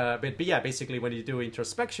 But yeah, basically when you do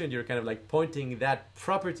introspection, you're kind of like pointing that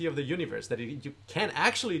property of the universe, that you can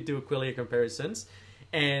actually do qualia comparisons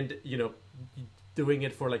and, you know, doing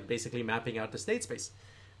it for like basically mapping out the state space.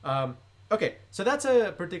 Okay, so that's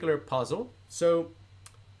a particular puzzle. So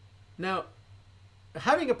now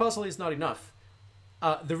having a puzzle is not enough.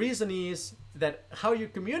 The reason is that how you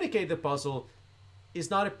communicate the puzzle is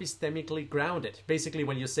not epistemically grounded. Basically,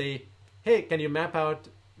 when you say, hey, can you map out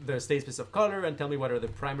the state space of color and tell me what are the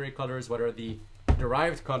primary colors, what are the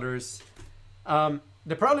derived colors?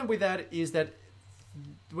 The problem with that is that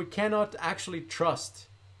we cannot actually trust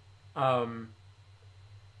the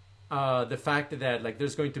fact that like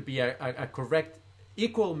there's going to be a correct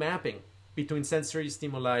equal mapping between sensory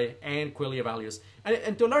stimuli and qualia values.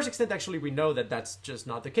 And to a large extent, actually, we know that that's just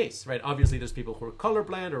not the case, right? Obviously, there's people who are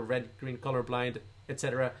colorblind or red-green colorblind,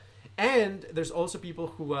 etc. And there's also people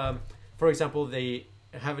who, for example, they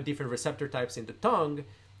have a different receptor types in the tongue,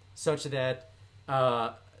 such that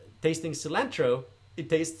tasting cilantro, it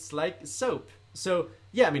tastes like soap. So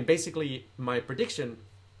yeah, I mean, basically, my prediction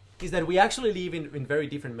is that we actually live in very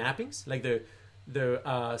different mappings. Like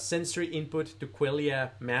the sensory input to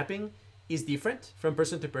qualia mapping is different from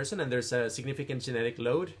person to person, and there's a significant genetic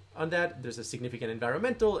load on that. There's a significant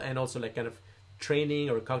environmental and also like kind of training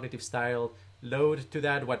or cognitive style load to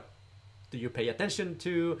that. What do you pay attention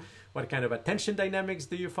to? What kind of attention dynamics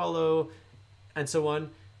do you follow? And so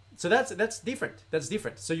on. So that's different. That's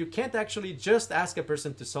different. So you can't actually just ask a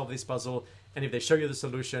person to solve this puzzle, and if they show you the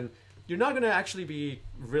solution, you're not going to actually be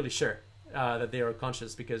really sure that they are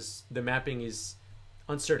conscious, because the mapping is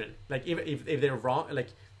uncertain. Like if they're wrong, like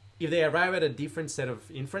if they arrive at a different set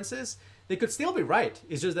of inferences, they could still be right.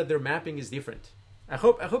 It's just that their mapping is different. I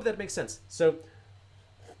hope that makes sense. So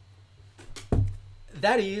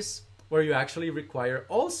that is where you actually require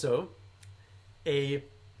also a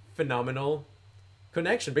phenomenal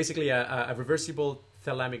connection, basically a reversible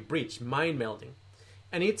thalamic breach, mind melding.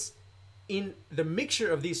 And it's in the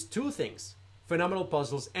mixture of these two things, phenomenal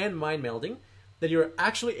puzzles and mind melding, that you're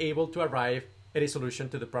actually able to arrive at a solution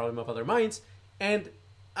to the problem of other minds. And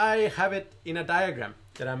I have it in a diagram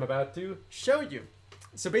that I'm about to show you.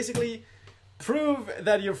 So basically, prove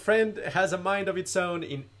that your friend has a mind of its own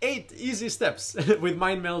in 8 easy steps with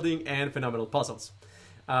mind melding and phenomenal puzzles.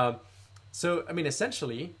 So, I mean,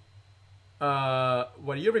 essentially,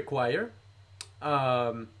 what you require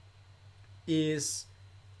is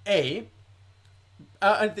an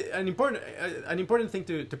important thing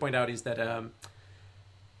to point out is that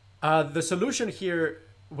the solution here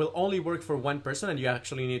will only work for one person, and you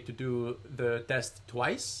actually need to do the test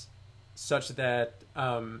twice, such that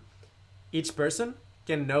each person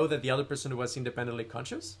can know that the other person was independently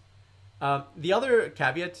conscious. The other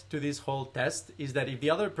caveat to this whole test is that if the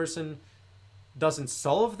other person doesn't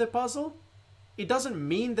solve the puzzle, it doesn't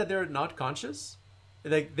mean that they're not conscious.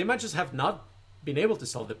 Like, they might just have not been able to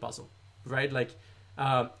solve the puzzle, right? Like,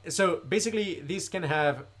 so basically, this can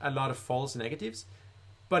have a lot of false negatives,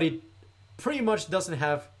 but it pretty much doesn't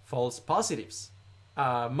have false positives,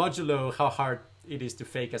 modulo how hard it is to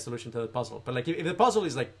fake a solution to the puzzle. But like, if the puzzle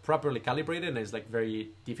is like properly calibrated and is like very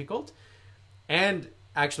difficult, and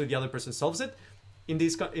actually the other person solves it in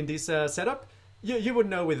this setup, you would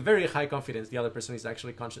know with very high confidence the other person is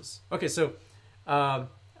actually conscious. Okay, so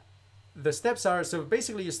the steps are, so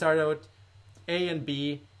basically you start out A and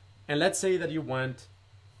B, and let's say that you want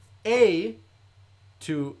A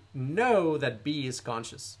to know that B is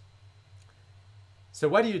conscious. So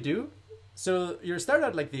what do? So you start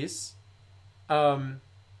out like this. The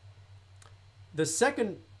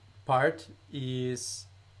second part is,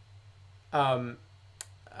 I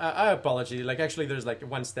apologize, like actually there's like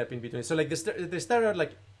one step in between. So like they start out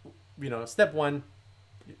like, you know, step one,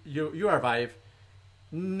 you arrive.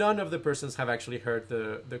 None of the persons have actually heard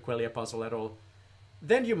the qualia puzzle at all.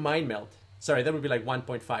 Then you mind meld. Sorry, that would be like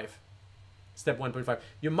 1.5. Step 1.5.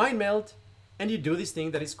 You mind meld, and you do this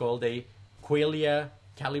thing that is called a qualia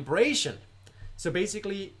calibration. So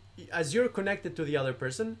basically, as you're connected to the other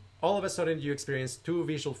person, all of a sudden you experience 2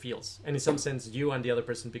 visual fields. And in some sense, you and the other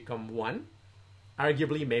person become one.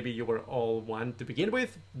 Arguably, maybe you were all one to begin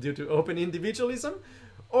with due to open individualism,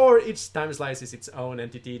 or each time slice is its own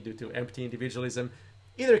entity due to empty individualism.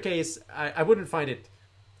 Either case, I wouldn't find it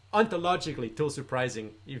ontologically too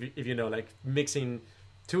surprising if you know, like mixing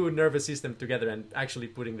 2 nervous systems together and actually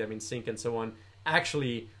putting them in sync and so on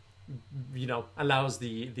actually, you know, allows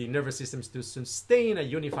the nervous systems to sustain a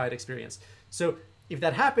unified experience. So if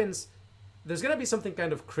that happens, there's going to be something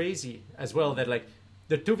kind of crazy as well, that like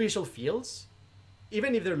the 2 visual fields,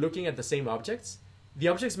 even if they're looking at the same objects, the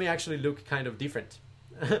objects may actually look kind of different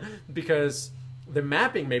because the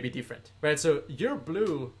mapping may be different, right? So your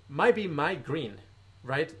blue might be my green,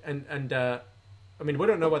 right? And I mean, we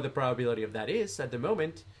don't know what the probability of that is at the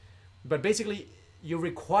moment, but basically you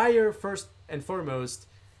require first and foremost,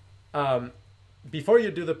 before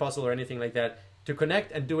you do the puzzle or anything like that, to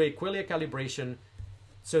connect and do a qualia calibration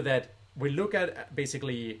so that we look at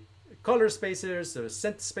basically color spaces, so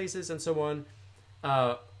scent spaces, and so on,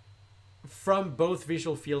 from both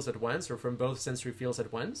visual fields at once, or from both sensory fields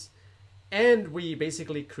at once. And we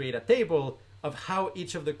basically create a table of how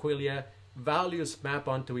each of the qualia values map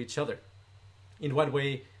onto each other. In what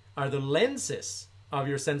way are the lenses of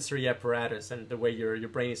your sensory apparatus and the way your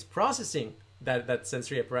brain is processing that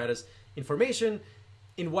sensory apparatus information,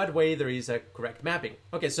 in what way there is a correct mapping.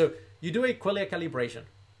 Okay, so you do a qualia calibration.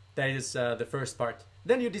 That is the first part.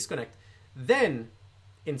 Then you disconnect. Then,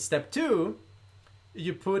 in step 2,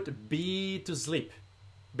 you put B to sleep.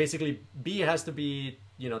 Basically, B has to be,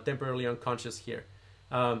 temporarily unconscious here.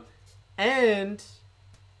 And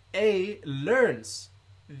A learns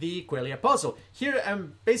the qualia puzzle. Here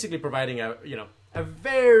I'm basically providing a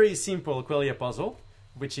very simple qualia puzzle,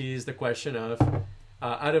 which is the question of,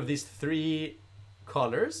 out of these 3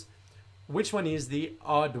 colors, which one is the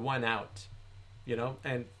odd one out?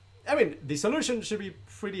 And I mean, the solution should be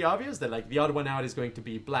pretty obvious, that like the odd one out is going to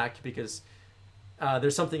be black, because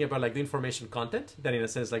there's something about like the information content that, in a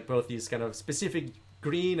sense, like both these kind of specific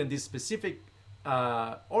green and this specific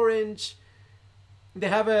orange, they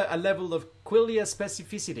have a level of qualia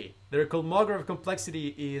specificity. Their Kolmogorov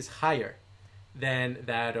complexity is higher than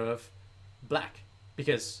that of black,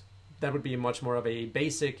 because that would be much more of a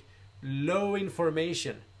basic, low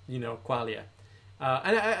information, qualia.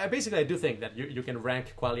 And I basically do think that you can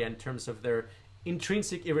rank qualia in terms of their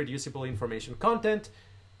intrinsic irreducible information content.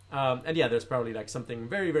 And yeah, there's probably like something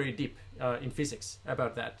very, very deep in physics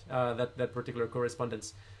about that particular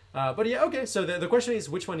correspondence. But yeah, okay, so the question is,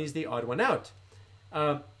 which one is the odd one out?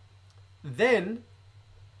 Then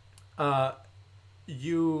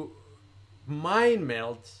you mind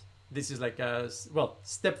meld. This is like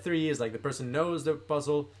step 3 is like the person knows the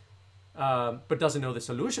puzzle, but doesn't know the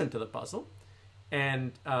solution to the puzzle.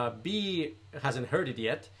 And B hasn't heard it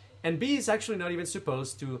yet. And B is actually not even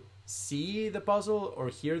supposed to see the puzzle or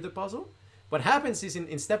hear the puzzle. What happens is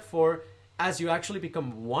in step 4, as you actually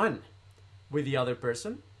become one with the other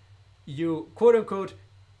person, you quote unquote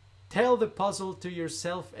tell the puzzle to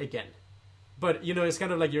yourself again. But it's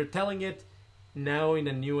kind of like you're telling it now in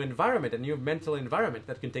a new environment, a new mental environment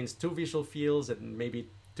that contains 2 visual fields and maybe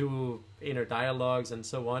 2 inner dialogues and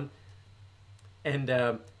so on. And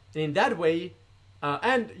in that way,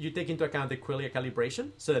 and you take into account the qualia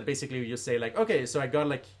calibration, so that basically you say like, okay, so I got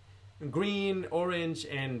like green, orange,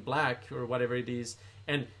 and black, or whatever it is.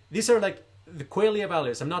 And these are like the qualia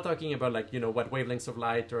values. I'm not talking about like, what wavelengths of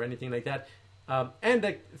light or anything like that. And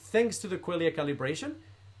like, thanks to the qualia calibration,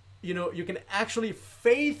 you can actually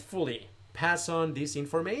faithfully pass on this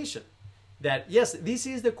information that, yes, this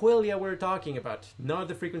is the qualia we're talking about, not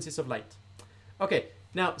the frequencies of light. Okay,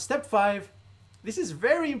 now step 5, this is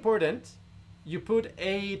very important. You put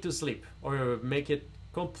A to sleep, or make it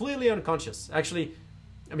completely unconscious. Actually,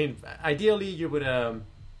 I mean, ideally you would,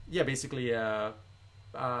 basically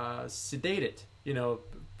sedate it,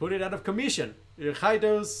 put it out of commission, high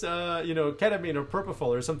dose, ketamine or propofol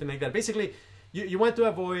or something like that. Basically, you want to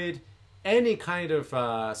avoid any kind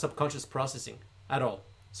of subconscious processing at all,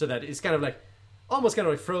 so that it's kind of like, almost kind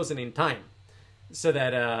of like frozen in time. So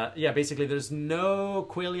that, basically there's no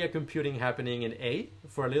qualia computing happening in A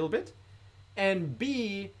for a little bit. And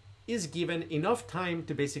B is given enough time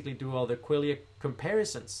to basically do all the qualia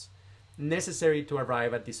comparisons necessary to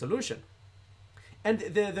arrive at the solution. And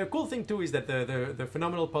the cool thing too is that the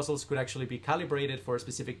phenomenal puzzles could actually be calibrated for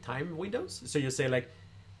specific time windows. So you say like,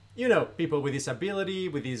 people with this ability,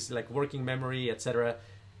 with this like working memory, etc.,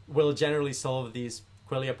 will generally solve these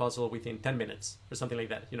qualia puzzle within 10 minutes or something like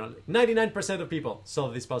that. 99% of people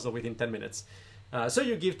solve this puzzle within 10 minutes. So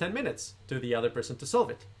you give 10 minutes to the other person to solve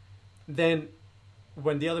it. Then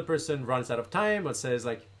when the other person runs out of time or says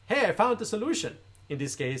like, hey, I found the solution, in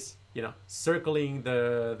this case, circling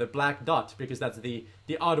the black dot, because that's the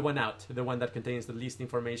odd one out, the one that contains the least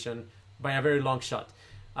information by a very long shot.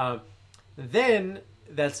 Then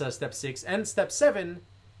that's step 6. And step 7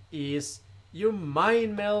 is you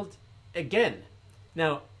mind meld again.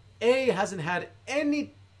 Now, A hasn't had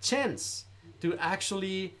any chance to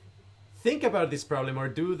actually think about this problem or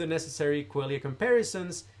do the necessary qualia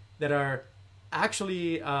comparisons that are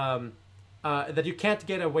actually that you can't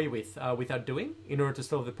get away with without doing in order to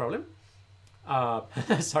solve the problem.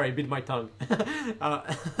 Sorry, bit my tongue.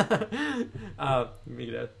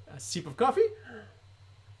 Maybe a sip of coffee.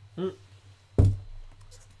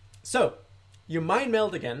 So you mind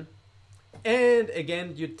meld again, and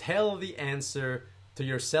again you tell the answer to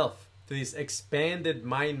yourself, to this expanded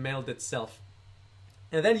mind melded self,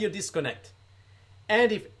 and then you disconnect.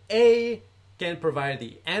 And if A can provide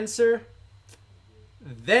the answer,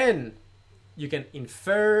 then you can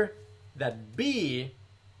infer that B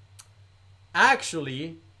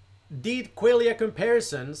actually did qualia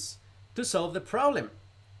comparisons to solve the problem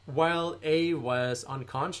while A was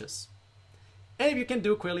unconscious. And if you can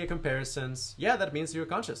do qualia comparisons, yeah, that means you're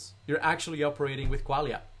conscious. You're actually operating with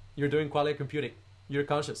qualia. You're doing qualia computing. You're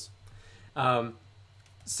conscious.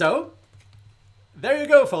 So, there you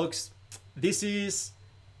go, folks. This is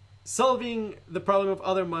solving the problem of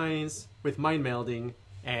other minds with mind melding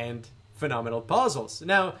and phenomenal puzzles.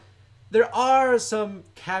 Now, there are some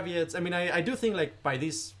caveats. I mean, I do think, like, by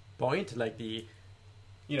this point, like, the,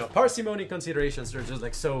 you know, parsimony considerations are just,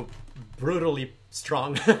 like, so brutally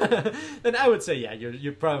strong. Then I would say, yeah,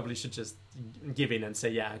 you probably should just give in and say,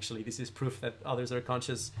 yeah, actually, this is proof that others are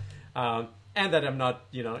conscious. And that I'm not,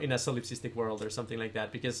 you know, in a solipsistic world or something like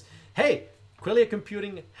that. Because, hey, qualia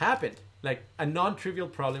computing happened. Like, a non-trivial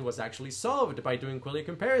problem was actually solved by doing qualia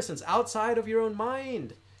comparisons outside of your own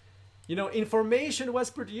mind. You know, information was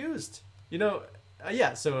produced. You know,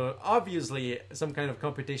 yeah, so obviously some kind of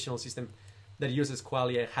computational system that uses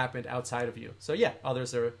qualia happened outside of you. So yeah,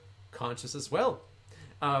 others are conscious as well.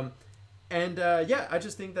 Yeah, I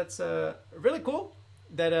just think that's really cool.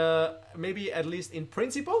 That maybe at least in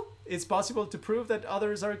principle, it's possible to prove that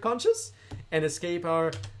others are conscious and escape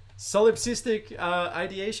our solipsistic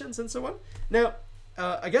ideations and so on. Now,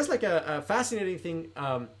 I guess like a fascinating thing,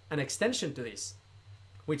 an extension to this,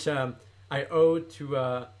 which I owe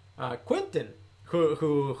to Quentin,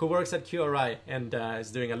 who works at QRI and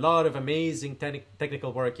is doing a lot of amazing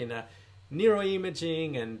technical work in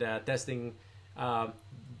neuroimaging and testing,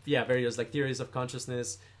 various like theories of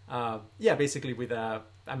consciousness. Basically with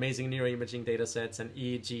amazing neuroimaging data sets and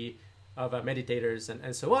EEG of meditators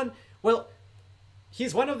and so on. Well,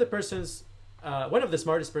 he's one of the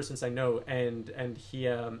smartest persons I know, and he,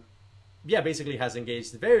 basically has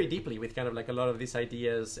engaged very deeply with kind of like a lot of these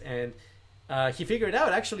ideas, and he figured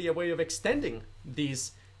out actually a way of extending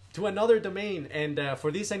these to another domain. And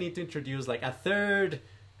for this, I need to introduce like a third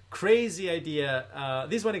crazy idea.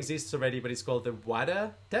 This one exists already, but it's called the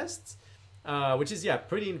WADA test. Which is,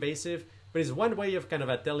 pretty invasive, but it's one way of kind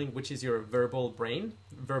of telling which is your verbal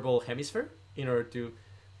hemisphere in order to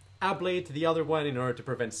ablate the other one in order to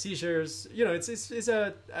prevent seizures. You know, it's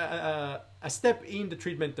a step in the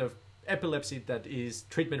treatment of epilepsy that is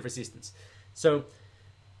treatment resistance. So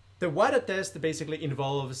the WADA test basically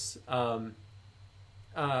involves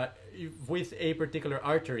with a particular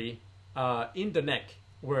artery in the neck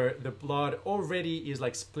where the blood already is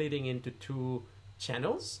like splitting into two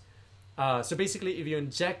channels. So basically, if you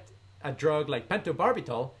inject a drug like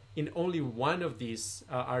pentobarbital in only one of these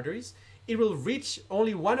arteries, it will reach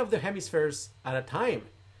only one of the hemispheres at a time.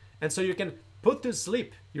 And so you can put to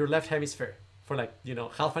sleep your left hemisphere for like, you know,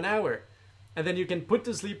 half an hour. And then you can put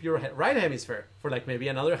to sleep your right hemisphere for like maybe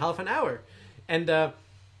another half an hour. And I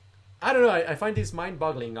don't know, I find this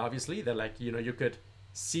mind-boggling, obviously, that like, you know, you could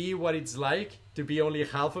see what it's like to be only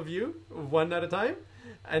half of you, one at a time.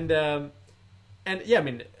 And yeah, I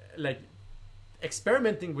mean, like,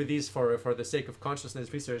 experimenting with these for the sake of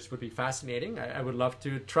consciousness research would be fascinating. I would love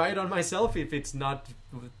to try it on myself if it's not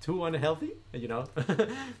too unhealthy, you know.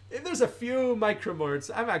 If there's a few micromorts,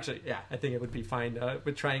 I think it would be fine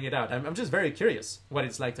with trying it out. I'm just very curious what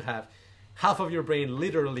it's like to have half of your brain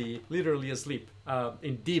literally asleep,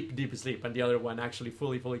 in deep sleep, and the other one actually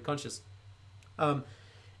fully conscious. I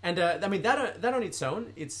mean, that on its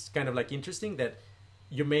own, it's kind of like interesting that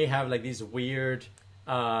you may have like these weird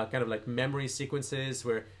kind of like memory sequences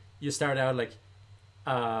where you start out like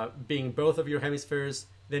being both of your hemispheres,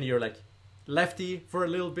 then you're like lefty for a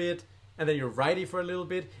little bit, and then you're righty for a little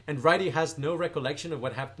bit, and righty has no recollection of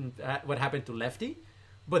what happened to lefty.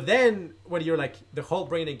 But then when you're like the whole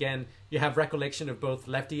brain again, you have recollection of both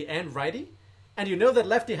lefty and righty, and you know that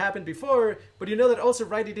lefty happened before, but you know that also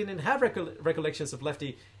righty didn't have recollections of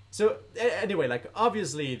lefty. So anyway, like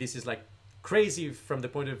obviously this is like crazy from the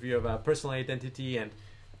point of view of personal identity and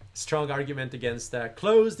strong argument against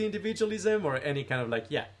closed individualism or any kind of like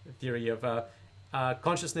theory of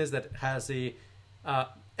consciousness that has a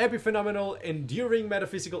epiphenomenal enduring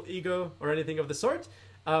metaphysical ego or anything of the sort.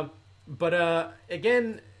 But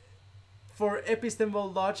again, for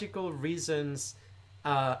epistemological reasons,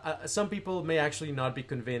 some people may actually not be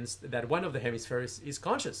convinced that one of the hemispheres is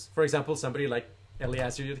conscious. For example, somebody like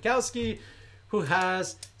Eliezer Yudkowsky, who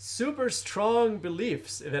has super strong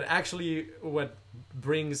beliefs that actually what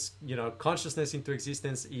brings, you know, consciousness into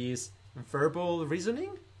existence is verbal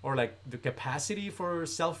reasoning, or like the capacity for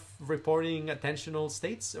self-reporting attentional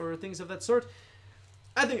states or things of that sort.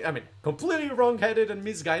 I mean, completely wrong-headed and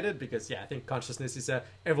misguided, because I think consciousness is a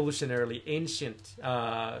evolutionarily ancient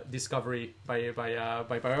discovery by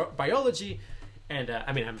biology, And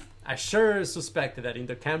I mean, I sure suspect that in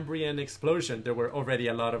the Cambrian explosion, there were already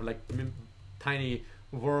a lot of like tiny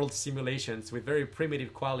world simulations with very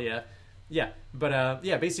primitive qualia. Yeah, but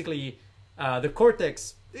yeah, basically, the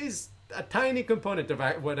cortex is a tiny component of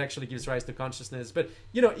what actually gives rise to consciousness. But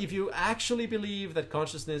you know, if you actually believe that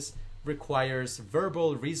consciousness requires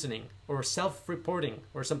verbal reasoning or self-reporting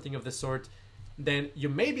or something of the sort, then you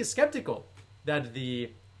may be skeptical that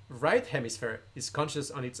the right hemisphere is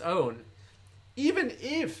conscious on its own. Even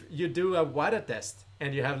if you do a WADA test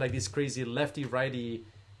and you have like this crazy lefty-righty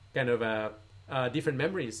kind of different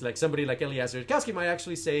memories, like somebody like Eliezer Yudkowsky might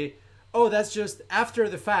actually say, oh, that's just after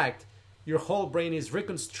the fact, your whole brain is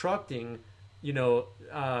reconstructing, you know,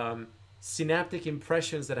 synaptic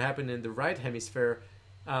impressions that happen in the right hemisphere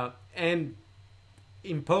and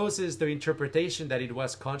imposes the interpretation that it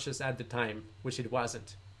was conscious at the time, which it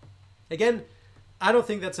wasn't. Again, I don't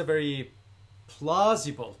think that's a very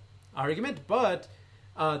plausible argument, but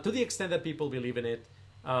to the extent that people believe in it,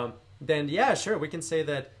 then yeah, sure, we can say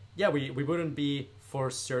that, yeah, we wouldn't be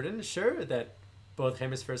for certain sure that both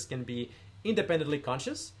hemispheres can be independently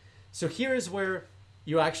conscious. So here is where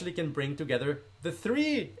you actually can bring together the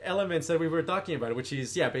three elements that we were talking about, which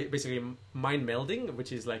is, yeah, basically mind melding,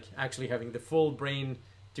 which is like actually having the full brain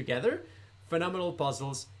together, phenomenal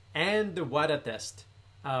puzzles, and the WADA test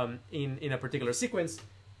in a particular sequence.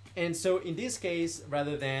 And so in this case,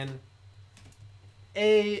 rather than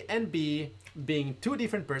A and B being two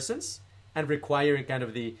different persons and requiring kind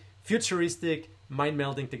of the futuristic mind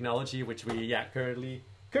melding technology, which we, yeah, currently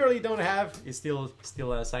don't have, is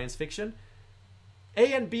still science fiction,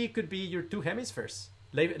 A and B could be your two hemispheres,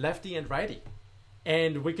 lefty and righty.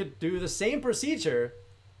 And we could do the same procedure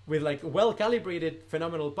with like well-calibrated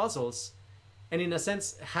phenomenal puzzles, and in a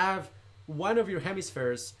sense have one of your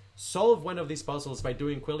hemispheres solve one of these puzzles by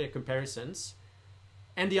doing qualia comparisons,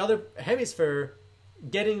 and the other hemisphere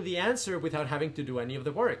getting the answer without having to do any of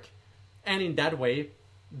the work. And in that way,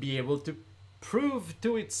 be able to prove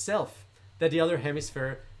to itself that the other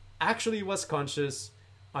hemisphere actually was conscious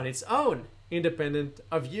on its own, independent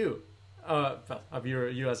of you, of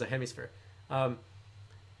you as a hemisphere.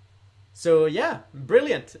 So yeah,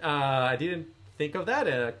 brilliant. I didn't think of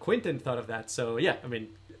that. Quentin thought of that. So yeah, I mean,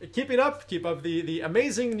 keep it up. Keep up the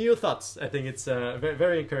amazing new thoughts. I think it's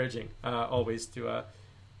very encouraging always to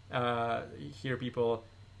hear people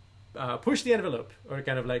push the envelope or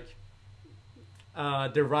kind of like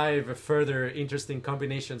derive further interesting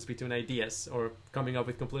combinations between ideas or coming up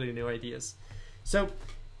with completely new ideas. So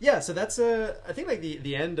yeah, so that's I think like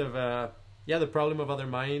the end of yeah, the problem of other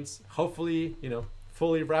minds. Hopefully, you know,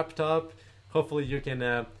 fully wrapped up. Hopefully you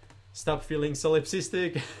can stop feeling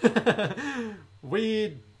solipsistic.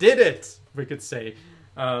 We did it, we could say.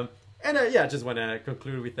 And yeah, I just want to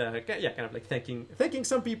conclude with yeah, kind of like thanking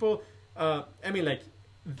some people. I mean, like,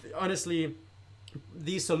 honestly,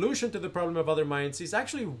 the solution to the problem of other minds is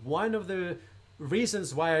actually one of the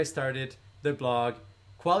reasons why I started the blog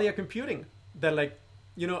Qualia Computing. That, like,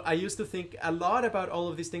 you know, I used to think a lot about all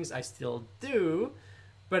of these things. I still do,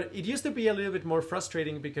 but it used to be a little bit more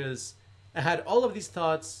frustrating because I had all of these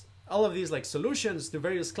thoughts, all of these like solutions to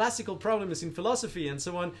various classical problems in philosophy and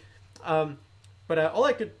so on. But all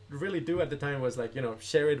I could really do at the time was like, you know,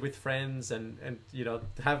 share it with friends and you know,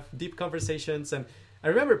 have deep conversations. And I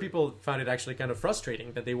remember people found it actually kind of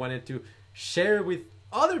frustrating that they wanted to share with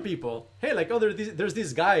other people. Hey, like, there's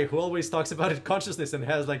this guy who always talks about consciousness and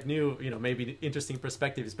has like new, you know, maybe interesting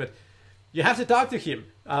perspectives, but you have to talk to him.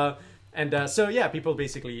 So yeah, people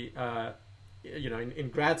basically, you know, in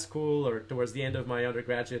grad school or towards the end of my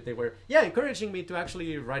undergraduate, they were, yeah, encouraging me to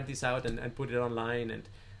actually write this out and put it online and,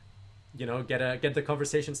 you know, get the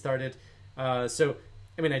conversation started. So,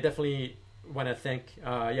 I mean, I definitely want to thank,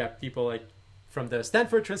 yeah, people like from the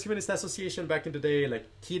Stanford Transhumanist Association back in the day, like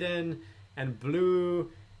Keaton and Blue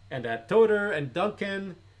and Toder and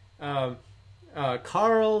Duncan,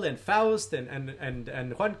 Carl and Faust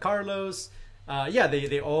and Juan Carlos. Yeah,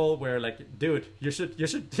 they all were like, dude, you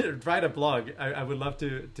should write a blog. I would love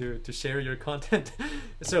to share your content.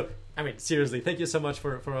 So, I mean, seriously, thank you so much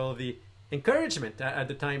for all of the encouragement at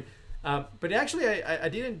the time. But actually, I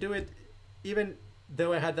didn't do it even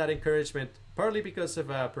though I had that encouragement, partly because of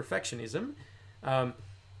perfectionism. But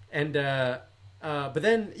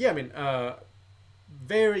then, yeah, I mean,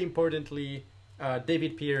 very importantly,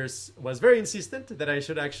 David Pierce was very insistent that I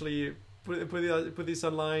should actually put this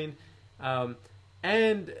online.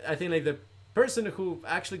 And I think like the person who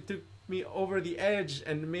actually took me over the edge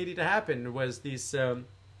and made it happen was this,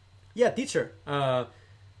 yeah, teacher,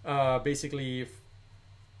 basically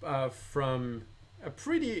from a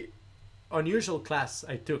pretty unusual class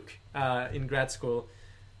I took in grad school.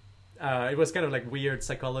 It was kind of like weird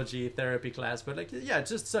psychology therapy class, but like, yeah,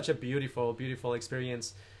 just such a beautiful, beautiful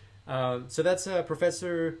experience. So that's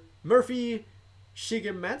Professor Murphy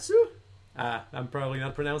Shigematsu. I'm probably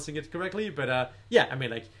not pronouncing it correctly, but yeah, I mean,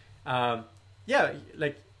 like, yeah,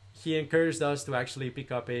 like he encouraged us to actually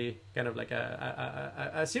pick up a kind of like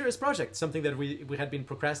a serious project, something that we had been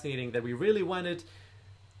procrastinating, that we really wanted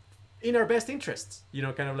in our best interests, you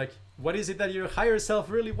know, kind of like, what is it that your higher self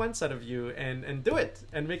really wants out of you, and do it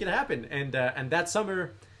and make it happen. And that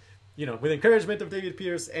summer, you know, with encouragement of David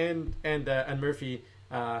Pierce and Murphy,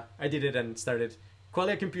 I did it and started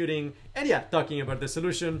Qualia Computing. And yeah, talking about the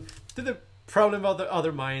solution to the problem of the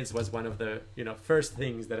other minds was one of the, you know, first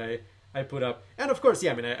things that I put up. And of course,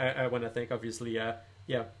 yeah, I mean, I want to thank, obviously,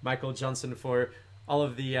 yeah, Michael Johnson for all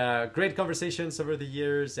of the great conversations over the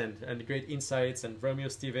years, and great insights, and Romeo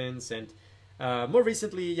Stevens, and more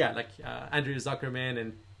recently, yeah, like Andrew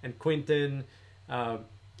Zuckerman and Quinton,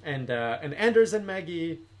 and Anders and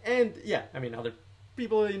Maggie, and yeah, I mean, other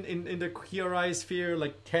people in the QRI sphere,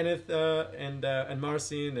 like Kenneth and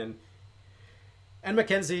Marcin and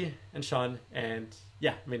Mackenzie and Sean, and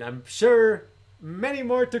yeah, I mean, I'm sure many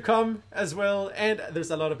more to come as well, and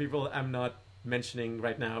there's a lot of people I'm not mentioning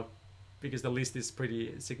right now because the list is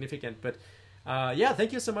pretty significant. But yeah,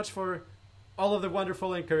 thank you so much for all of the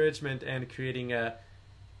wonderful encouragement and creating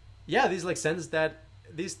these like sense that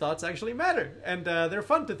these thoughts actually matter, and they're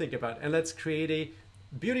fun to think about, and let's create a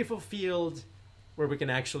beautiful field where we can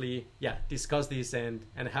actually discuss these and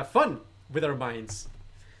have fun with our minds.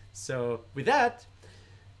 So with that,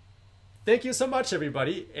 thank you so much,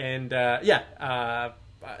 everybody, and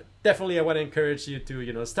definitely I want to encourage you to,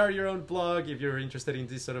 you know, start your own blog if you're interested in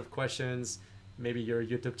these sort of questions, maybe your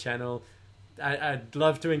YouTube channel. I'd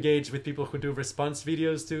love to engage with people who do response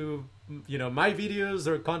videos to, you know, my videos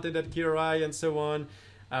or content at QRI and so on.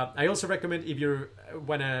 I also recommend, if you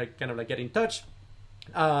want to kind of like get in touch,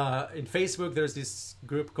 in Facebook there's this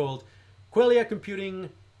group called Qualia Computing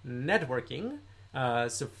Networking.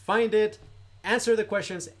 So find it, answer the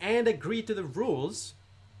questions, and agree to the rules.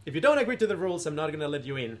 If you don't agree to the rules, I'm not going to let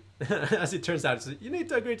you in, as it turns out. So you need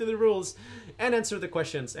to agree to the rules and answer the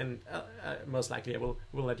questions, and most likely I will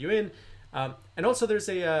let you in. And also there's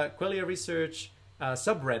a Qualia Research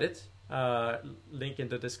subreddit, link in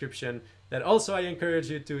the description, that also I encourage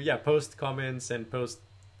you to post comments and post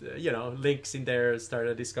you know, links in there, start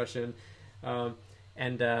a discussion.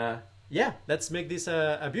 Let's make this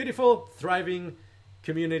a beautiful, thriving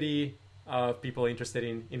community of people interested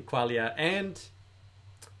in Qualia and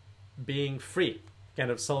being free, kind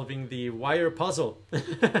of solving the wire puzzle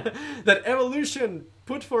that evolution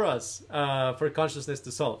put for us, for consciousness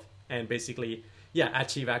to solve, and basically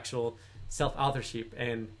achieve actual self-authorship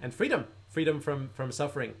and freedom from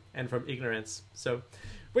suffering and from ignorance. So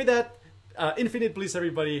with that, infinite bliss,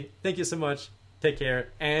 everybody. Thank you so much. Take care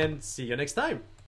and see you next time.